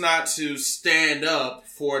chose not to stand up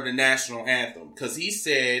for the national anthem because he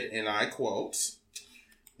said, and I quote,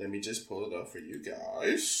 let me just pull it up for you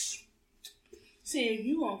guys. See, if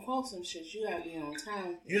you gonna quote some shit, you gotta be on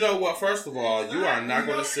time. You know what? First of all, you are not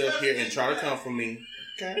going to sit up here and try to come for me.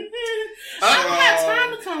 Okay. I don't have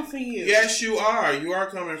time to come for you. Yes, you are. You are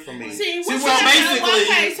coming for me. Basically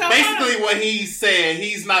what he's saying,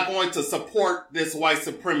 he's not going to support this white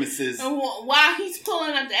supremacist. While he's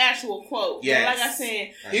pulling up the actual quote. Yes. Like I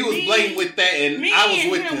said, he was blatant with that, and I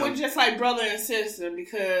was with him. We're just like brother and sister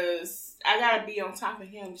because I gotta be on top of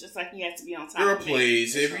him just like he has to be on top of me.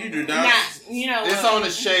 Please, if you do not, it's on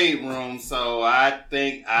the Shade Room, so I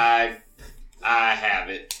think I have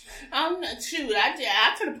it. Shoot,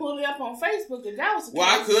 I could have pulled it up on Facebook if that was the case.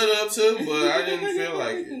 I could have too, but I didn't feel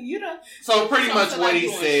like it. So pretty much what he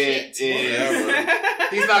said is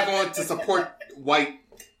he's not going to support white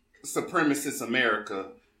supremacist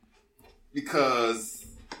America because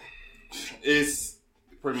it's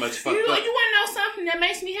pretty much fucked up. You want to know something that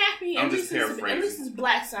makes me happy? I'm just paraphrasing. At least his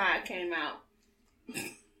black side came out.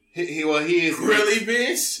 He is really,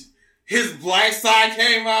 bitch. His black side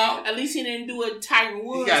came out. At least he didn't do a Tiger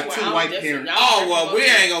Woods. He got two white parents. Oh, well, we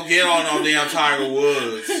ain't gonna get on no damn Tiger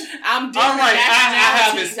Woods. I'm different. All right, I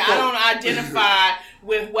have this quote. I don't identify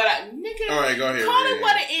with what nigga. All right, go ahead. Call it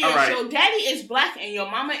what it is. Right. Your daddy is black and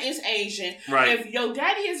your mama is Asian. Right. If your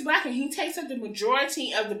daddy is black and he takes up the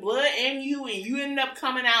majority of the blood in you and you end up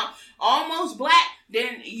coming out almost black,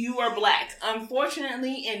 then you are black.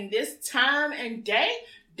 Unfortunately, in this time and day,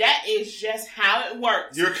 that is just how it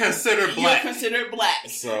works. You're considered black.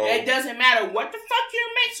 So it doesn't matter what the fuck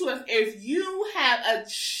you're mixed with. If you have a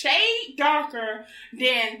shade darker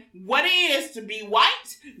than what it is to be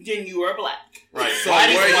white, then you are black. Right.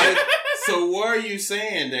 So what are you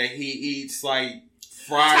saying that he eats like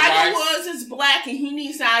fried rice? Tiger Woods is black and he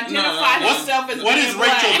needs to identify himself as what is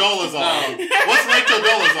Rachel Dolezal? What's Rachel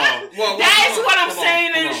Dolezal? Well, that is what I'm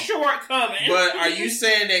saying in a shortcoming. But are you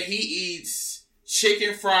saying that he eats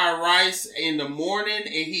chicken fried rice in the morning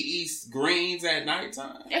and he eats greens at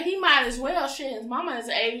nighttime? Yeah, he might as well. Shit, his mama is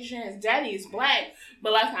Asian, his daddy is black.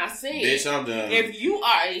 But like I said, bitch, I'm done. If you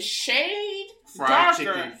are a shade darker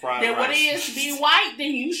than what it is to be white,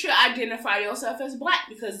 then you should identify yourself as black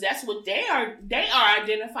because that's what they are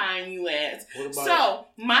identifying you as. So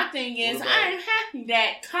my thing is, I am happy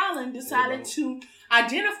that Colin decided to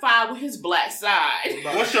identify with his black side.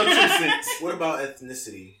 What's your 2 cents? What about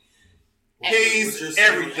ethnicity? He's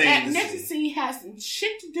everything. Ethnicity has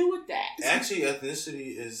shit to do with that. Actually,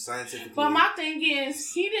 ethnicity is scientifically. But my thing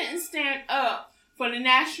is, he didn't stand up for the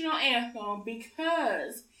national anthem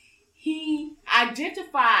because he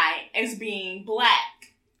identified as being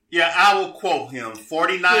black. Yeah, I will quote him.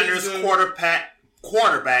 49ers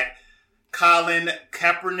quarterback Colin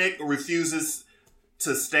Kaepernick refuses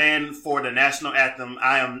to stand for the national anthem.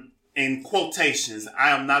 I am, in quotations, I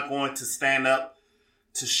am not going to stand up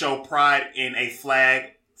to show pride in a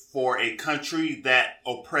flag for a country that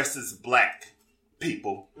oppresses black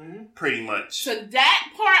people, pretty much. So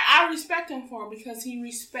that part I respect him for because he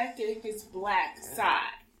respected his black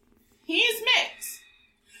side. He is mixed,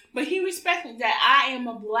 but he respected that I am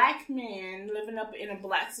a black man living up in a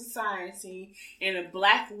black society, in a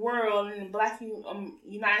black world, in the black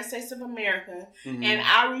United States of America, and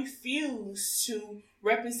I refuse to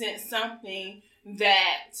represent something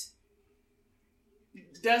that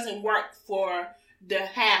doesn't work for the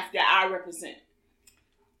half that I represent.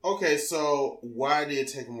 Okay, so why did it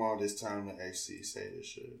take him all this time to actually say this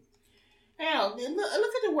shit? Hell, look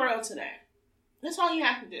at the world today. That's all you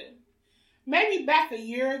have to do. Maybe back a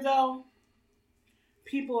year ago,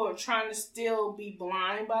 people are trying to still be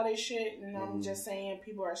blind by this shit. And I'm just saying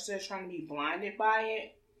people are still trying to be blinded by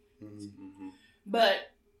it.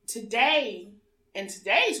 But today, in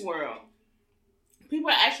today's world, people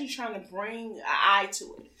are actually trying to bring an eye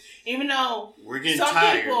to it. Even though we're getting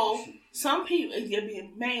tired. Some people,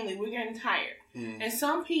 mainly, we're getting tired. And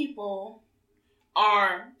some people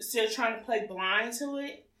are still trying to play blind to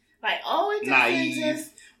it. Like, oh, it doesn't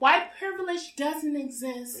exist. White privilege doesn't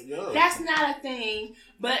exist. That's not a thing,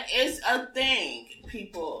 but it's a thing,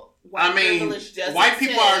 people. Privilege does white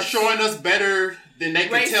exist. People are showing us better than they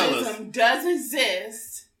can tell us. Racism does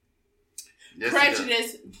exist. Yes,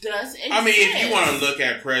 prejudice does exist. I mean, if you want to look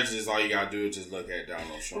at prejudice, all you gotta do is just look at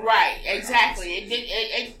Donald Trump. Right, exactly.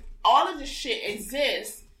 It all of this shit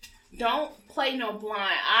exists. Don't play no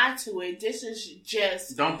blind eye to it. This is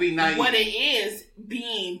just don't be naive. What it is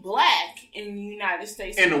being black in the United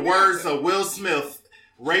States. In the words of Will Smith,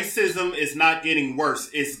 racism is not getting worse;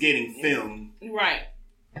 it's getting filmed. Right.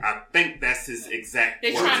 I think that's his exact.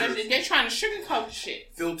 They're trying to sugarcoat the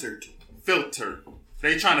shit. Filter.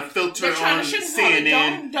 They trying to filter on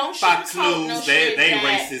CNN, don't Fox News. No they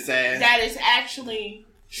racist ass. That is actually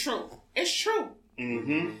true. It's true.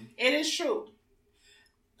 Mm-hmm. It is true.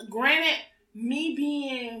 Granted, me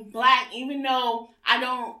being black, even though I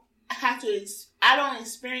don't have to I don't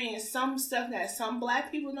experience some stuff that some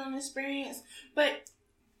black people don't experience, but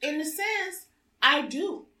in a sense, I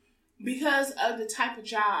do. Because of the type of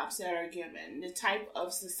jobs that are given, the type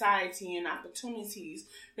of society and opportunities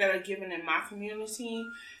that are given in my community,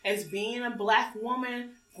 as being a black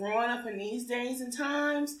woman growing up in these days and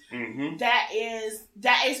times, that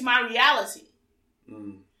is my reality.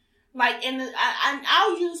 Like,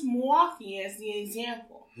 I'll use Milwaukee as the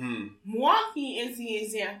example. Milwaukee is the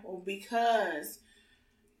example because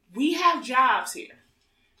we have jobs here.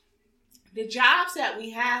 The jobs that we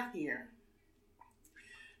have here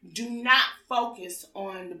do not focus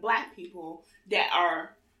on the black people that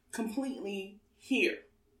are completely here.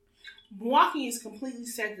 Milwaukee is completely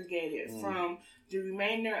segregated from the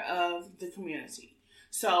remainder of the community.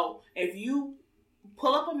 So if you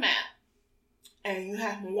pull up a map and you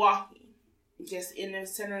have Milwaukee just in the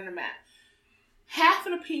center of the map, half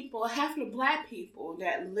of the black people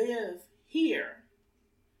that live here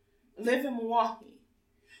live in Milwaukee,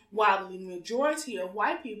 while the majority of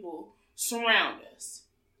white people surround us.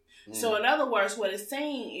 So in other words, what it's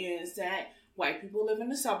saying is that white people live in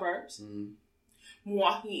the suburbs.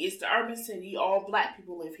 Milwaukee is the urban city. All black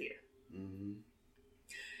people live here.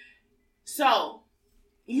 So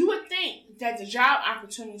you would think that the job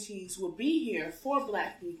opportunities would be here for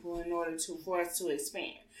black people in order for us to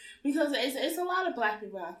expand. Because it's a lot of black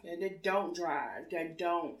people out there that don't drive, that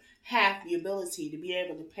don't have the ability to be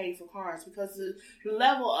able to pay for cars, because the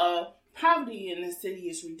level of poverty in the city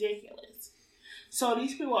is ridiculous. So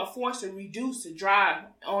these people are forced to reduce the drive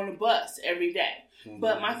on the bus every day.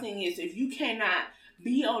 But my thing is, if you cannot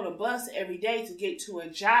be on a bus every day to get to a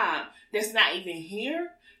job that's not even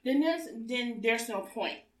here, then there's no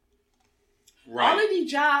point. Right. All of the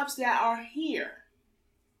jobs that are here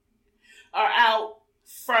are out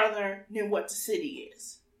further than what the city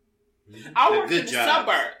is. I work in the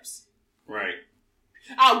suburbs. Right.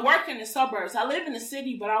 I work in the suburbs. I live in the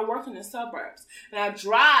city, but I work in the suburbs. And I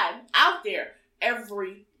drive out there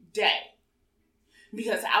every day.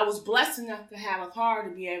 Because I was blessed enough to have a car to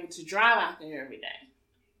be able to drive out there every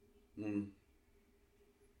day.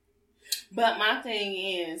 But my thing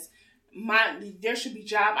is, there should be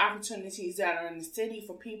job opportunities that are in the city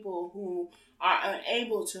for people who are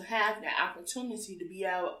unable to have that opportunity to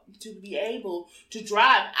be able to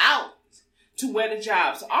drive out to where the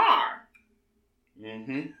jobs are.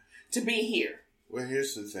 To be here. Well,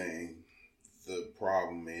 here's the thing. The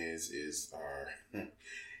problem is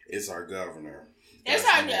our governor. It's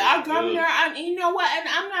our governor. You know what? And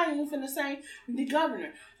I'm not even finna say the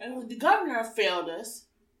governor. The governor failed us.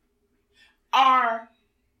 Our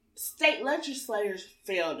state legislators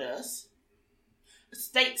failed us. The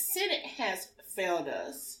state senate has failed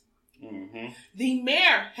us. The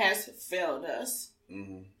mayor has failed us.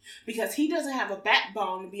 Because he doesn't have a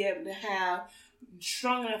backbone to be able to have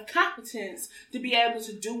strong enough competence to be able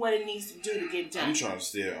to do what it needs to do to get done. I'm trying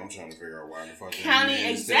to figure out why the fuck county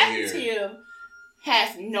executive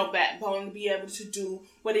has no backbone to be able to do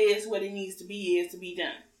what it needs to be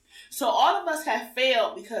done. So all of us have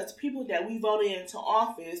failed because people that we voted into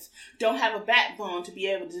office don't have a backbone to be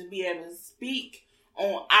able to speak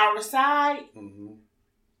on our side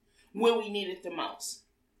when we need it the most.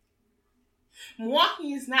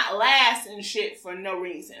 Milwaukee is not last in shit for no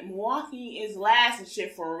reason. Milwaukee is last in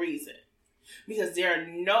shit for a reason. Because there are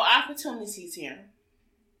no opportunities here.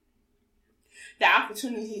 The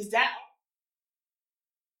opportunities that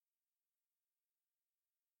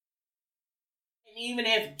and even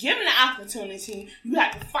if given the opportunity, you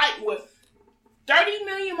have to fight with 30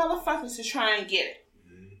 million motherfuckers to try and get it.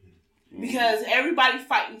 Because everybody's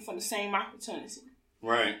fighting for the same opportunity.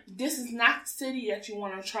 Right. This is not the city that you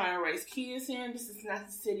want to try and raise kids in. This is not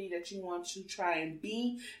the city that you want to try and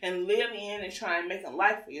be and live in and try and make a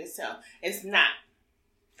life for yourself. It's not.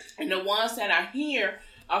 And the ones that are here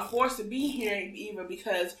are forced to be here either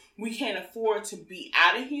because we can't afford to be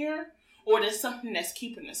out of here or there's something that's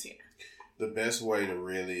keeping us here. The best way to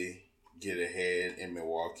really get ahead in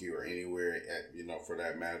Milwaukee or anywhere, for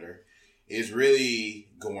that matter, is really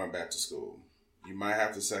going back to school. You might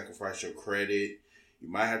have to sacrifice your credit. You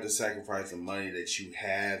might have to sacrifice the money that you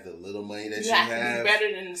have, the little money that you have. You have to be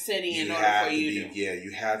better than the city in order for you to. Yeah, you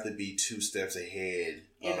have to be 2 steps ahead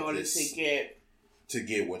in order to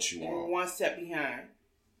get what you want. 1 step behind.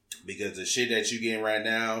 Because the shit that you getting right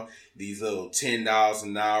now, these little $10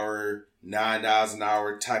 an hour, $9 an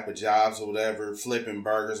hour type of jobs or whatever, flipping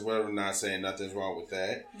burgers, whatever. I'm not saying nothing's wrong with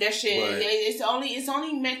that. That shit, it's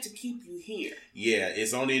only meant to keep you here. Yeah,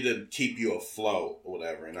 it's only to keep you afloat or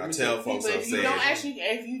whatever. And I tell folks, if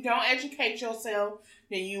you don't educate yourself,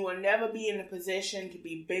 then you will never be in a position to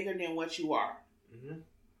be bigger than what you are.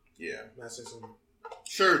 Yeah. May I say something?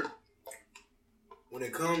 Sure. When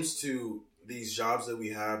it comes to these jobs that we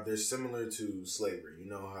have, they're similar to slavery. You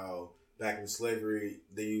know how back in slavery,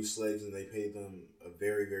 they used slaves and they paid them a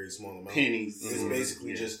very, very small amount. Pennies. It's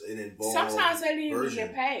basically just an involved Sometimes they didn't even version.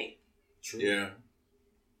 get paid. True. Yeah.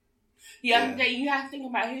 You have to think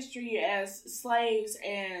about history as slaves,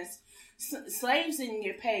 as slaves didn't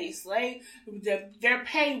get paid. Their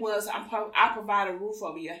pay was I provide a roof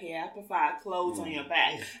over your head, I provide clothes on your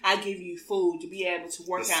back, I give you food to be able to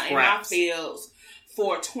work The out scraps. in my fields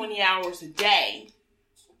for 20 hours a day.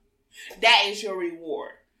 That is your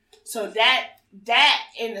reward. So that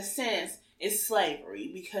in a sense is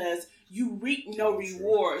slavery, because you reap no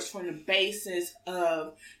rewards from the basis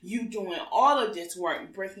of you doing all of this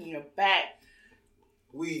work, breaking your back,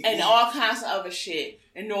 and all kinds of other shit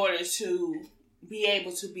in order to be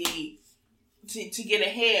able to to get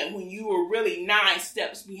ahead when you were really 9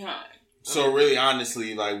 steps behind. So really,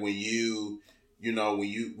 honestly, like when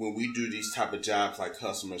when we do these type of jobs like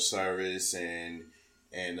customer service and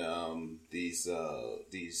these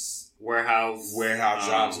Warehouse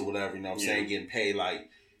jobs or whatever, you know what I'm saying, getting paid like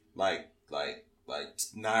 $9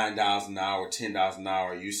 an hour, $10 an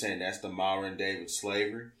hour. You saying that's the modern day with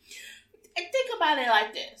slavery? And think about it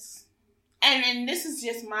like this, and this is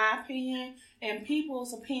just my opinion, and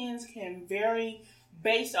people's opinions can vary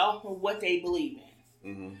based off of what they believe in.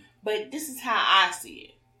 Mm-hmm. But this is how I see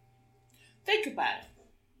it. Think about it.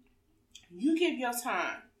 You give your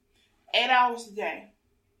time 8 hours a day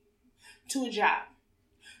to a job.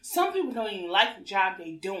 Some people don't even like the job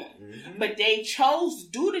they're doing, but they chose to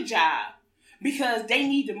do the job because they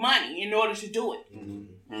need the money in order to do it.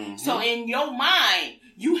 Mm-hmm. So in your mind,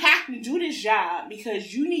 you have to do this job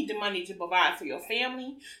because you need the money to provide for your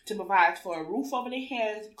family, to provide for a roof over their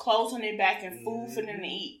heads, clothes on their back, and food for them to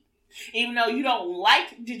eat. Even though you don't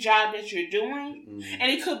like the job that you're doing,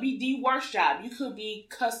 and it could be the worst job. You could be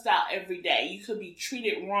cussed out every day. You could be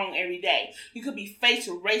treated wrong every day. You could be faced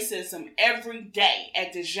with racism every day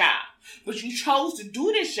at this job. But you chose to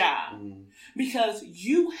do this job because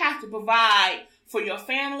you have to provide for your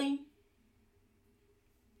family.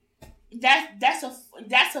 That's a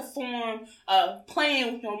form of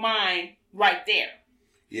playing with your mind right there.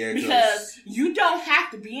 Yeah, because you don't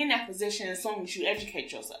have to be in that position as long as you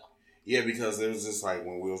educate yourself. Yeah, because it was just like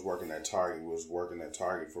when we was working at Target,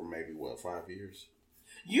 for maybe 5 years.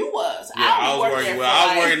 You was. Yeah, I was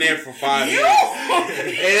working there for 5 years. I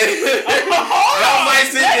might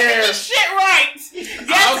sit there. Get shit right. Yes,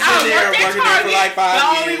 I was working there for like 5 years. I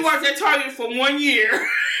only worked at Target for 1 year.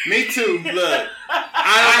 Me too. Look,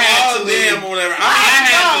 I had to damn or whatever. I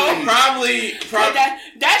had to probably.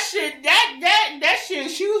 That shit.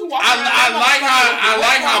 She was walking. I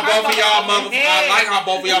like how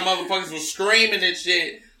both of y'all motherfuckers was screaming and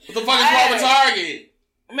shit. What the fuck is wrong with Target?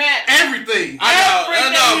 Man, everything.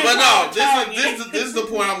 This is the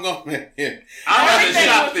point I'm going to make.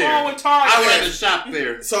 I'd rather shop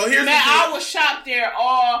there. So here's the thing. I would shop there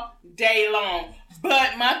all day long.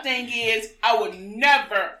 But my thing is, I would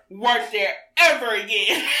never work there ever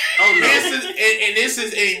again. Oh, no. This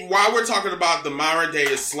is while we're talking about the modern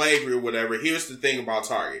day of slavery or whatever, here's the thing about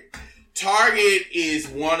Target. Target is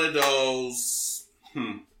one of those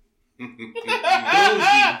bougie.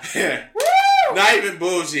 Not even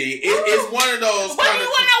bougie. It's one of those. But you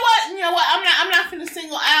know what? I'm not gonna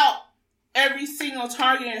single out every single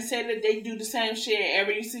Target and say that they do the same shit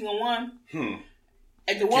every single one. And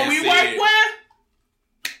the one we work with.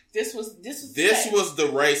 This was the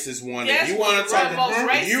racist one. If you want to talk,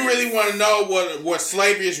 if you really want to know what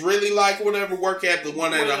slavery is really like, or whatever, work at the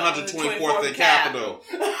one at 124th and Capitol.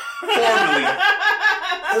 Formerly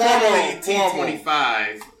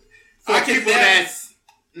T25. For people that's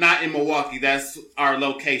not in Milwaukee, that's our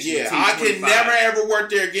location. Yeah, T25. I can never ever work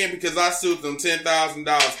there again because I sued them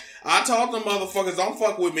 $10,000. I told them motherfuckers, don't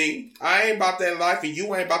fuck with me. I ain't about that life, and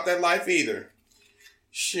you ain't about that life either.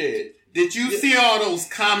 Shit. Did you see all those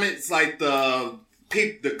comments, like the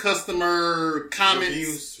customer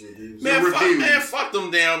comments? Reviews. Man, fuck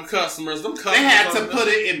them damn customers. Them customers. They had to put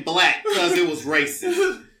it in black because it was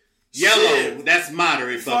racist. Yellow, that's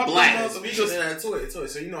moderate, but black. We just in that toy. So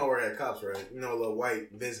you know we're at Cops, right? You know, a little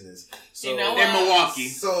white business. So you know in Milwaukee.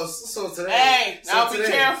 So today. Hey, now be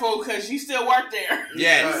careful because you still work there.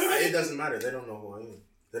 Yes. It doesn't matter. They don't know who I am.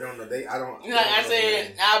 They don't know. I don't. Like I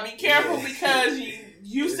said, I'll be careful because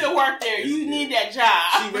you still work there. You need that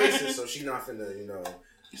job. She racist, so she not finna,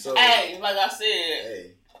 So hey, like I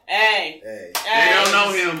said. Hey. They don't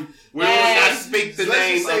know him. We will not speak the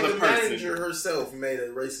name of the person. The manager herself made a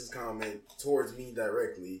racist comment towards me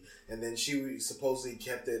directly, and then she supposedly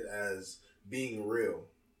kept it as being real.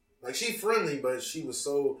 Like, she friendly, but she was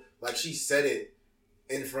so like she said it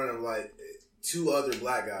in front of like 2 other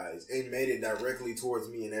black guys and made it directly towards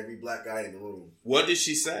me and every black guy in the room. What did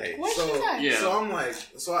she say? What did she say? Yeah. So I'm like,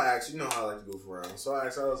 so I asked, you know how I like to goof around. So I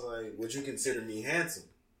asked, I was like, would you consider me handsome?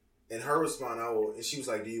 And her response, and she was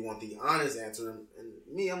like, do you want the honest answer?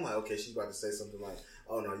 And me, I'm like, okay, she's about to say something like,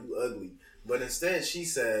 oh no, you ugly. But instead she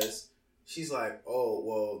says, she's like, oh,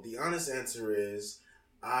 well, the honest answer is,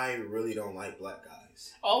 I really don't like black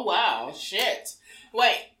guys. Oh, wow. Shit.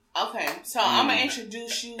 Wait. Okay. So I'm going to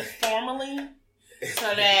introduce you formally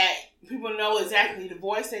so that people know exactly the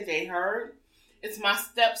voice that they heard. It's my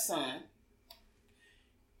stepson.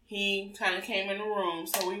 He kind of came in the room,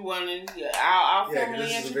 so we wanted. I'll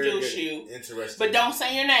formally introduce you. Interesting. But don't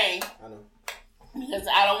say your name. I know. Because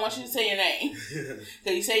I don't want you to say your name.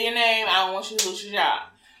 Because you say your name, I don't want you to lose your job.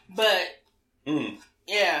 But,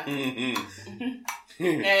 yeah.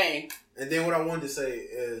 Hey. And then what I wanted to say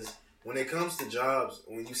is, when it comes to jobs,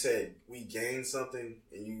 when you said we gained something,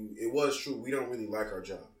 and it was true, we don't really like our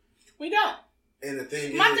job. We don't. And the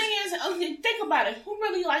thing My thing is, okay, think about it. Who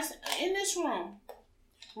really likes, in this room,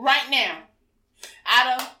 right now,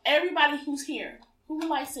 out of everybody who's here, who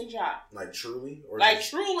likes their job? Like truly? Or like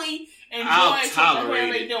truly enjoy something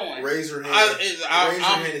they're doing. Raise your hand. Raise your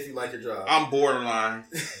hand if you like your job. I'm borderline.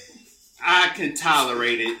 I can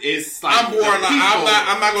tolerate it. It's like I'm borderline.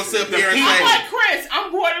 I'm not gonna sit up here and say. I'm like Chris.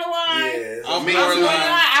 I'm borderline. Yeah, I'm borderline.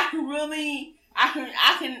 I can really.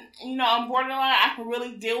 I can. You know, I'm borderline. I can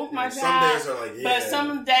really deal with my job. Some days are like, yeah. But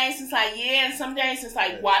some days it's like, yeah, and some days it's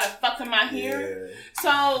like, why the fuck am I here? Yeah.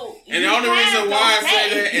 So, and the only reason why I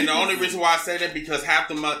say that, and the only reason why I say that, because half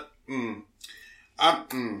the month,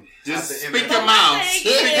 just speak your mouth.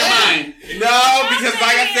 Speak your mind. No, because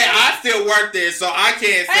like I said, I still work there, so I can't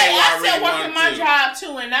say hey, what I I really still work want in my to. job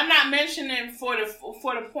too, and I'm not mentioning for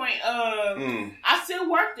the point of I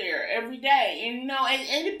still work there every day, and you know,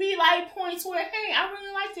 and it'd be like points where, hey, I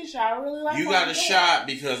really like this job. I really like. You got a shot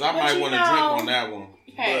because I might want to drink on that one.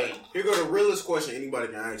 Hey, but here go the realest question anybody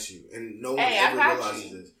can ask you, and no one ever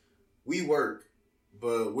realizes this. We work.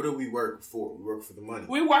 But what do we work for? We work for the money.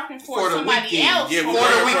 We're working for somebody else. Yeah, for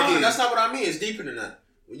the weekend. That's not what I mean. It's deeper than that.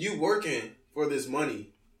 When you working for this money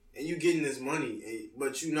and you getting this money,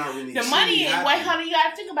 but you not really the money. Wait, honey, you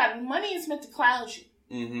gotta think about it. Money is meant to cloud you.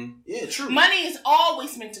 Mm-hmm. Yeah, true. Money is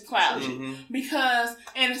always meant to cloud you because,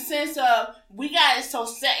 in the sense of, we got it so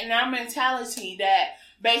set in our mentality that.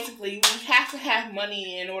 Basically, we have to have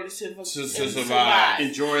money in order to survive.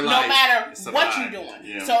 Enjoy life. No matter what you're doing.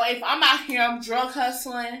 Yeah. So if I'm out here, I'm drug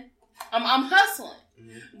hustling. I'm hustling.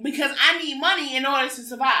 Because I need money in order to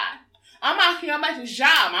survive. I'm out here, I'm at this job.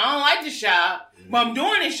 I don't like this job. But I'm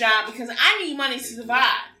doing this job because I need money to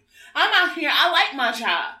survive. I'm out here, I like my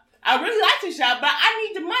job. I really like this job, but I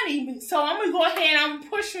need the money. So I'm going to go ahead and I'm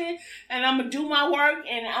pushing and I'm going to do my work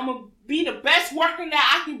and I'm going to be the best worker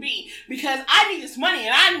that I can be because I need this money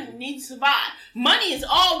and I need to survive. Money is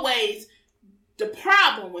always the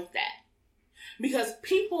problem with that because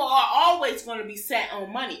people are always going to be set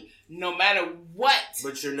on money no matter what.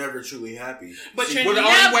 But you're never truly happy. But the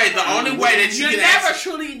only way that you can never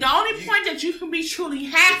truly, the only point that you can be truly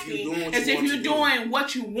happy is if you're doing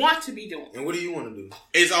what you want to be doing. And what do you want to do?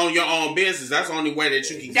 It's on your own business. That's the only way that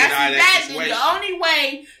you can get out of that situation. The only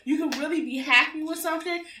way you can really be happy with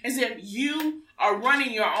something is if you are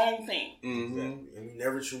running your own thing. Mm-hmm. Exactly. And you're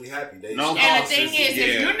never truly happy. And the thing is,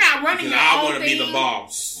 if you're not running your own thing, I want to be the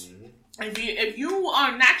boss. If you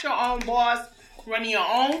are not your own boss, running your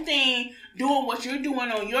own thing, doing what you're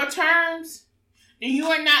doing on your terms, then you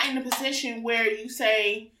are not in a position where you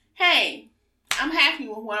say, hey, I'm happy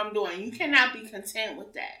with what I'm doing. You cannot be content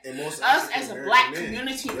with that. And us as a black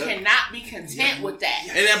community cannot be content with that.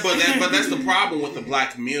 And but that's the problem with the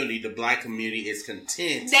black community. The black community is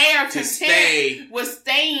content. They are content with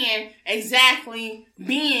staying exactly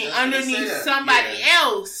being underneath somebody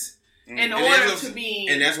else. In order to be,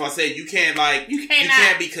 and that's why I say you can't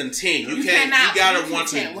be content. You gotta want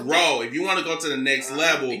to grow. If you want to go to the next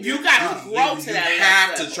level, you gotta grow to that. You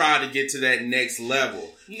have to try to get to that next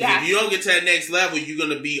level. If you don't get to that next level, you're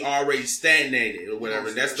gonna be already stagnated or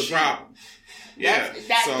whatever. That's the problem. Yeah,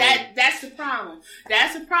 that's the problem.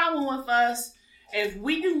 That's the problem with us. If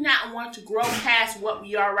we do not want to grow past what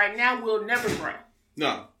we are right now, we'll never grow.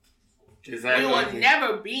 No. Exactly. We will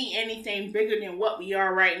never be anything bigger than what we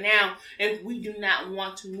are right now if we do not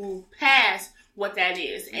want to move past what that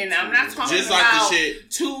is. And I'm not talking about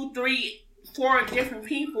 2, 3, 4 different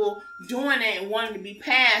people doing it and wanting to be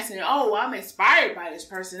passed, and I'm inspired by this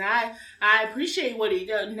person. I appreciate what he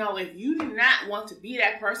does. No, if you do not want to be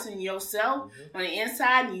that person yourself on the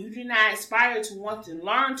inside, and you do not aspire to want to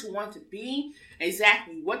learn, to want to be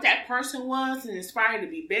exactly what that person was and aspire to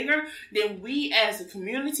be bigger, then we as a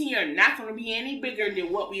community are not going to be any bigger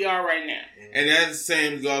than what we are right now. And that the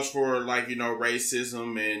same goes for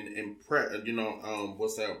racism and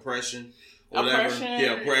what's that, oppression?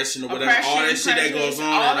 Whatever. Oppression or whatever. All that shit that goes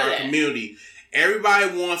on in our community.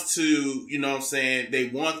 Everybody wants to, they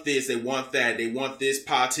want this, they want that, they want this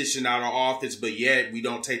politician out of office, but yet we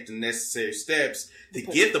don't take the necessary steps to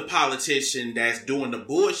get the politician that's doing the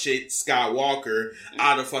bullshit, Scott Walker,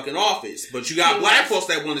 out of fucking office. But you got black folks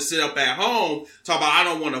that want to sit up at home, talk about, I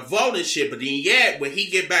don't want to vote and shit, but then yet, when he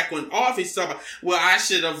get back in office, talk about, well, I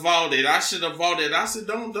should have voted. I said,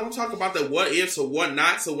 don't talk about the what ifs or what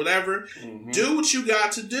nots or whatever. Mm-hmm. Do what you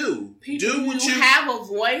got to do. You have a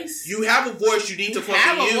voice. You have a voice. You need to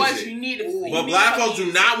fucking use it. You need to. But black folks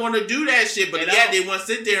do not want to do that shit. But yet they want to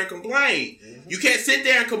sit there and complain. Mm-hmm. You can't sit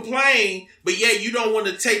there and complain, but yet you don't want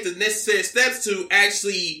to take the necessary steps to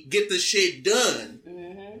actually get the shit done.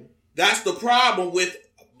 Mm-hmm. That's the problem with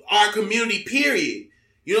our community. Period.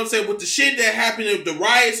 You know what I'm saying? With the shit that happened, the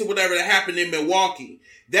riots or whatever that happened in Milwaukee,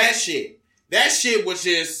 that shit was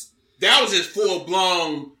just full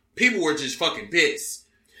blown. People were just fucking pissed.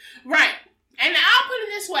 Right. And I'll put it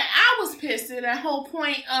this way. I was pissed at that whole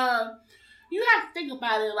point of, you have to think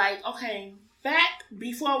about it like, okay, back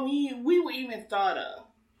before we were even thought of,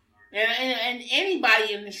 and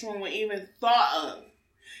anybody in this room were even thought of,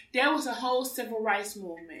 there was a whole civil rights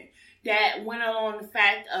movement that went along the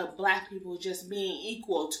fact of black people just being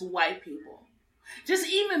equal to white people. Just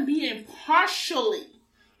even being partially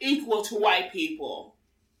equal to white people.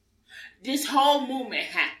 This whole movement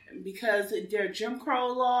happened because there are Jim Crow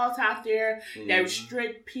laws out there that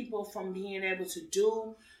restrict people from being able to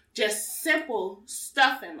do just simple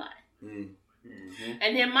stuff in life. Mm-hmm.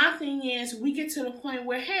 And then my thing is, we get to the point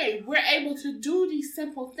where, hey, we're able to do these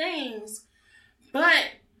simple things,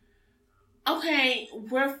 but, okay,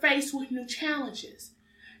 we're faced with new challenges.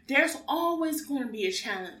 There's always going to be a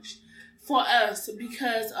challenge for us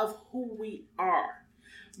because of who we are.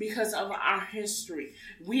 Because of our history.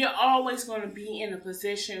 We are always going to be in a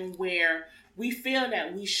position where we feel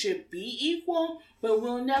that we should be equal, but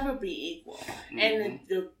we'll never be equal. Mm-hmm. And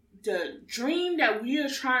the dream that we are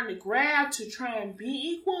trying to grab to try and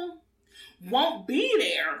be equal won't be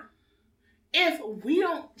there if we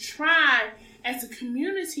don't try as a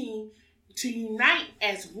community to unite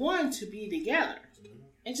as one to be together.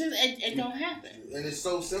 It don't happen. And it's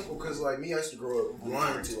so simple because, like me, I used to grow up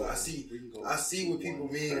blind to it. I see what people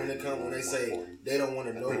mean when they say they don't want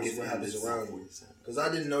to notice what happens around you. Because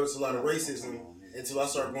I didn't notice a lot of racism until I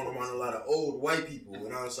started going around a lot of old white people,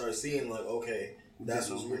 and I started seeing like, okay,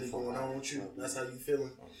 that's what's really going on with you. That's how you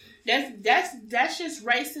feeling. That's just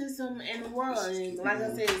racism in the world. And like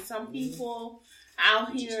I said, some people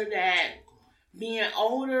out here that being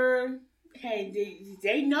older. Hey,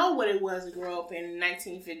 they know what it was to grow up in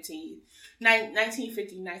 1950s,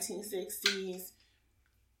 1960s.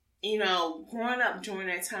 Growing up during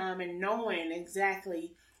that time and knowing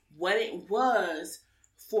exactly what it was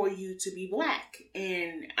for you to be black.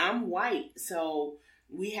 And I'm white, so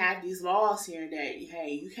we have these laws here that,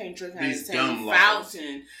 hey, you can't drink out of the same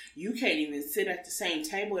fountain. You can't even sit at the same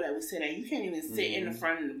table that we sit at. You can't even sit in the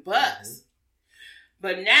front of the bus.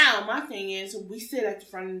 But now, my thing is, we sit at the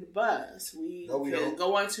front of the bus. We go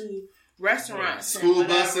into restaurants, school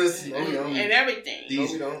buses, and everything. No,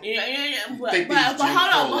 we don't. But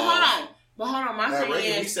hold on. My thing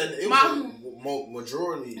is,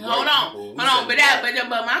 majority. Hold on.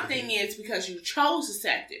 But my thing is because you chose to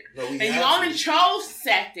sit there, and you only chose to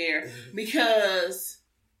sit there because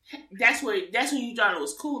that's when you thought it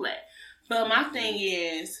was cool at. But my thing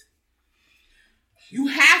is, you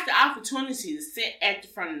have the opportunity to sit at the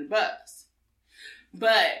front of the bus.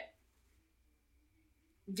 But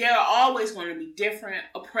there are always going to be different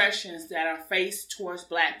oppressions that are faced towards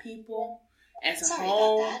black people as a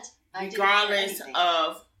whole, regardless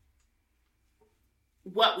of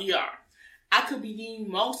what we are. I could be the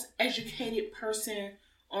most educated person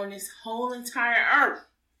on this whole entire earth.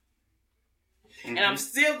 Mm-hmm. And I'm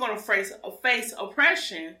still going to face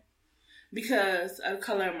oppression because of the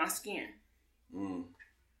color of my skin. Mm.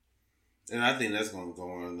 And I think that's going to go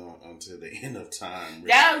on until the end of time. Really.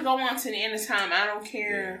 That'll go on to the end of time. I don't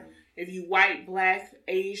care if you white, black,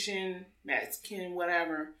 Asian, Mexican,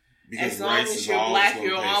 whatever. Because as long as you're black,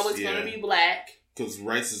 you're always going to be black. Because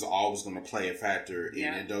race is always going to play a factor.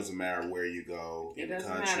 And it doesn't matter where you go in the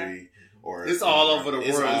country or it's all over the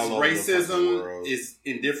world. all over Racism the world. is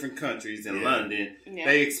in different countries. In London, Yeah.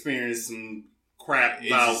 they experienced some crap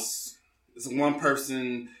about one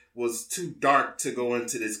person was too dark to go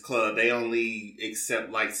into this club. They only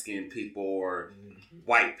accept light-skinned people or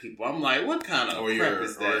white people. I'm like, what kind of crap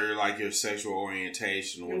is that? Or like your sexual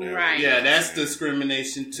orientation or whatever. Right. Yeah, that's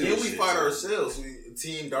discrimination too. Then we fight ourselves. We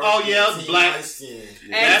team dark. Oh, skin, yeah, team black. light skin.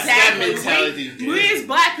 That's that Exactly. mentality. We as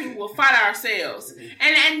black people will fight ourselves,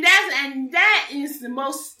 and that is the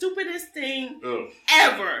most stupidest thing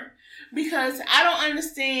ever, because I don't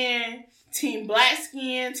understand team black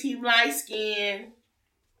skin, team light skin.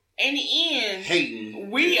 In the end,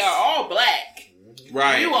 Hating. we are all black.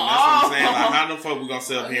 Right. We And were that's what I'm saying. all- Like, how the fuck we gonna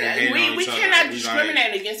sit up here and hate on We each other? cannot We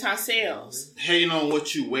discriminate against ourselves. Hating on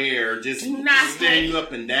what you wear, just Do not staring hate. you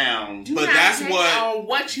up and down. Do But not that's hate what- on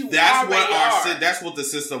what you That's already what are. that's what the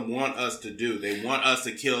system want us to do. They want us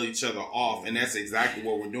to kill each other off, and that's exactly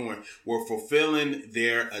what we're doing. We're fulfilling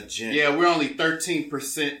their agenda. Yeah, we're only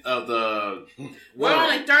 13% of the We're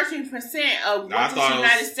world. only 13% of I what the thought it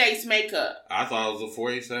United was- States make up. I thought it was a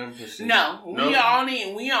 47%. No, Nope. we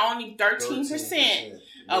are only 13%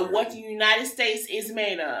 of what the United States is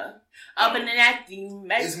made of. Other than that, the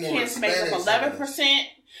Mexicans make up Spanish 11%.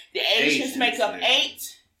 The Asians make up yeah.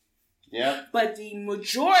 8%. Yep. But the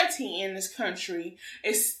majority in this country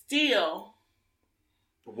is still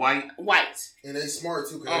White. white. And they smart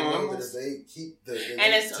too, because they know that if they keep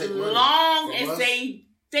And as long as they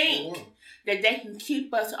think that they can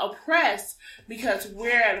keep us oppressed because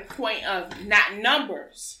we're at a point of not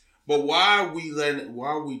numbers. But why are we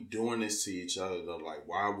doing this to each other though? Like,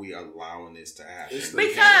 why are we allowing this to happen?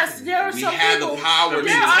 Because there are we some have people, the power.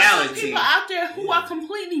 there are some mentality. people out there who are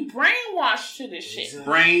completely brainwashed to this shit.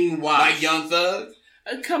 Brainwashed. Like Young Thug.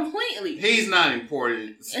 Completely. He's not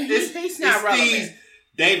important. He's not relevant.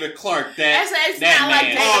 David Clark. That It's that not like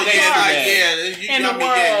man. David Oh yeah, Clark like yeah. in You the got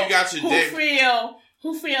world me. Yeah, you got your David.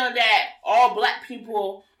 who feel that all black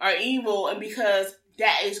people are evil and because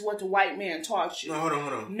that is what the white man taught you. No, hold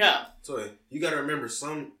on. No. So you got to remember, it's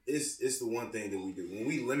the one thing that we do when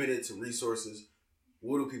we limit it to resources.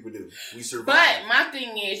 What do people do? We survive. But my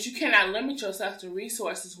thing is, you cannot limit yourself to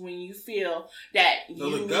resources when you feel that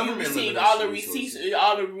you receive all the receipts,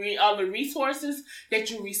 all the resources that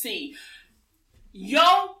you receive.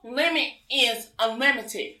 Your limit is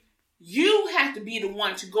unlimited. You have to be the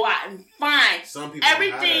one to go out and find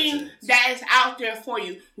everything that is out there for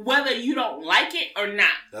you, whether you don't like it or not.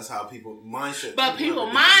 That's how people mindset. But people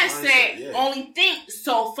mindset only think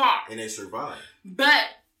so far, and they survive. But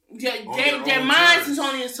their minds is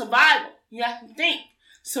only in survival. You have to think.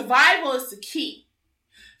 Survival is the key.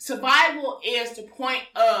 Survival is the point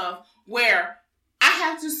of where I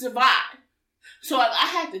have to survive. So if I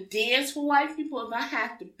have to dance for white people, if I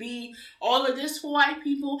have to be all of this for white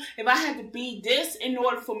people, if I have to be this in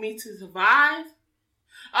order for me to survive,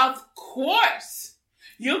 of course,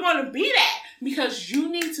 you're going to be that because you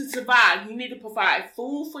need to survive. You need to provide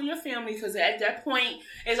food for your family because at that point,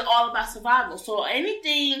 it's all about survival. So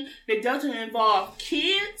anything that doesn't involve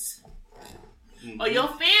kids or your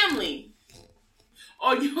family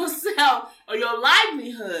or yourself or your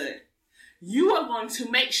livelihood, you are going to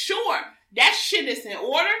make sure that shit is in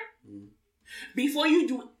order before you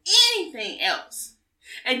do anything else.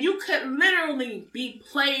 And you could literally be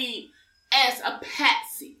played as a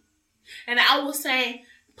patsy. And I will say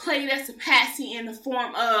played as a patsy in the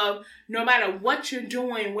form of no matter what you're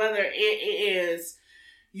doing, whether it is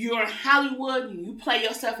you're in Hollywood and you play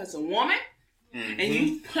yourself as a woman and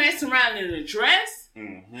you prance around in a dress,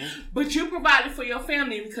 but you provided for your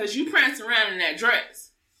family because you prance around in that dress.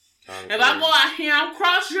 If I go out here, I'm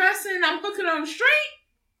cross-dressing, I'm hooking on the street,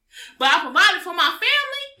 but I provided for my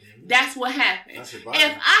family, that's what happened. If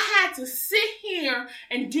I had to sit here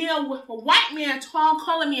and deal with a white man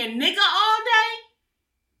calling me a nigga all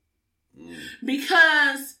day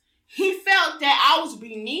because he felt that I was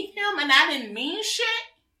beneath him and I didn't mean shit,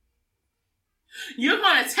 you're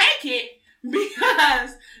going to take it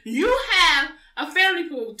because you have a family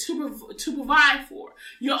to provide for.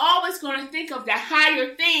 You're always going to think of the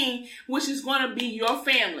higher thing, which is going to be your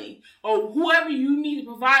family or whoever you need to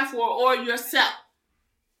provide for or yourself.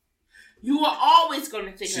 You are always going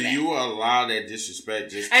to think of that. So you allow that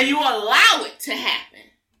disrespect and you allow it to happen.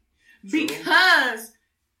 True. Because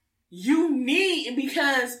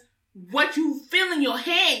what you feel in your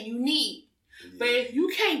head, you need. Yeah. But if you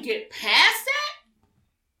can't get past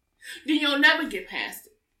that, then you'll never get past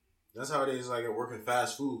it. That's how it is like at working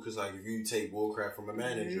fast food, because like if you take bullcrap from a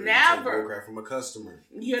manager, you take bullcrap from a customer,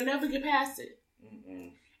 you'll never get past it.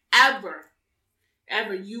 Ever.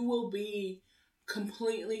 You will be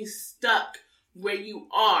completely stuck where you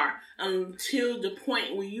are until the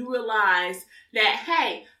point where you realize that,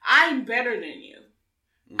 hey, I'm better than you.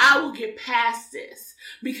 I will get past this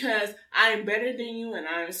because I am better than you and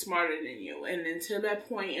I am smarter than you. And until that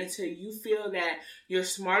point, until you feel that you're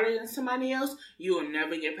smarter than somebody else, you will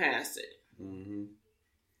never get past it. Mm-hmm.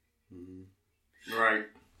 Mm-hmm. Right.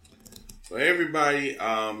 So everybody,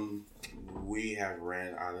 we have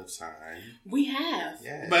ran out of time. We have.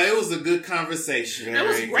 Yes. But it was a good conversation. It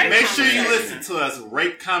was a great Make sure you conversation. listen to us.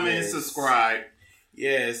 Rate, comment, and subscribe.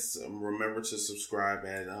 Yes. Remember to subscribe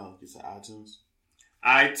at iTunes.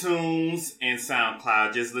 iTunes and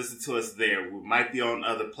SoundCloud. Just listen to us there. We might be on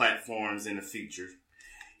other platforms in the future.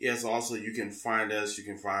 Yes, also you can find us. You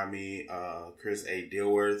can find me, Chris A.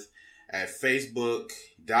 Dilworth, at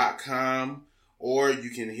Facebook.com, or you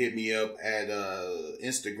can hit me up at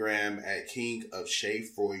Instagram at King of Shea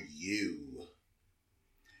for You.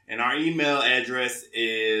 And our email address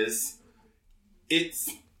is it's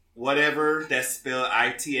whatever, that's spelled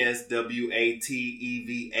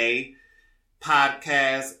ITSWATEVA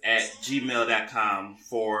podcast at gmail.com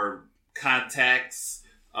for contacts.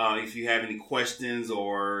 If you have any questions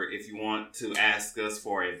or if you want to ask us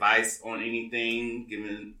for advice on anything,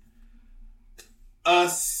 giving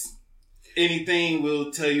us anything,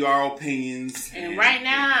 we'll tell you our opinions. And right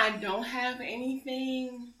now, I don't have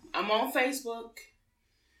anything. I'm on Facebook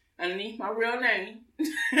underneath my real name.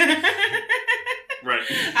 Right.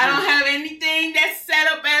 I don't have anything that's set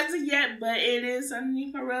up as of yet, but it is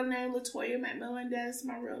underneath my real name, Latoya McMillan. That's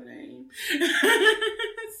my real name.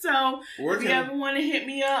 So, if you ever want to hit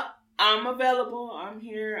me up, I'm available. I'm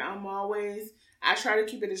here. I try to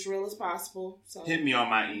keep it as real as possible. So hit me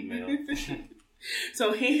on my email.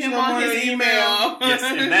 So hit him on his email. Yes,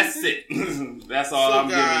 and that's it. That's all I'm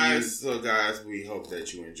giving you. So guys, we hope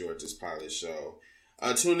that you enjoyed this pilot show.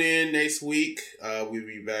 Tune in next week. We'll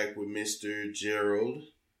be back with Mr. Gerald.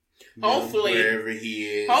 Hopefully. Wherever he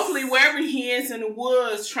is. Hopefully wherever he is in the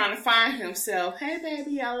woods trying to find himself. Hey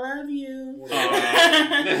baby, I love you.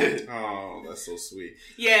 Oh, that's so sweet.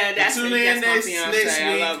 Yeah, that's Tune in next week.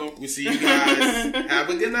 I love him. We'll see you guys. Have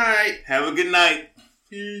a good night. Have a good night.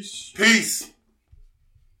 Peace. Peace.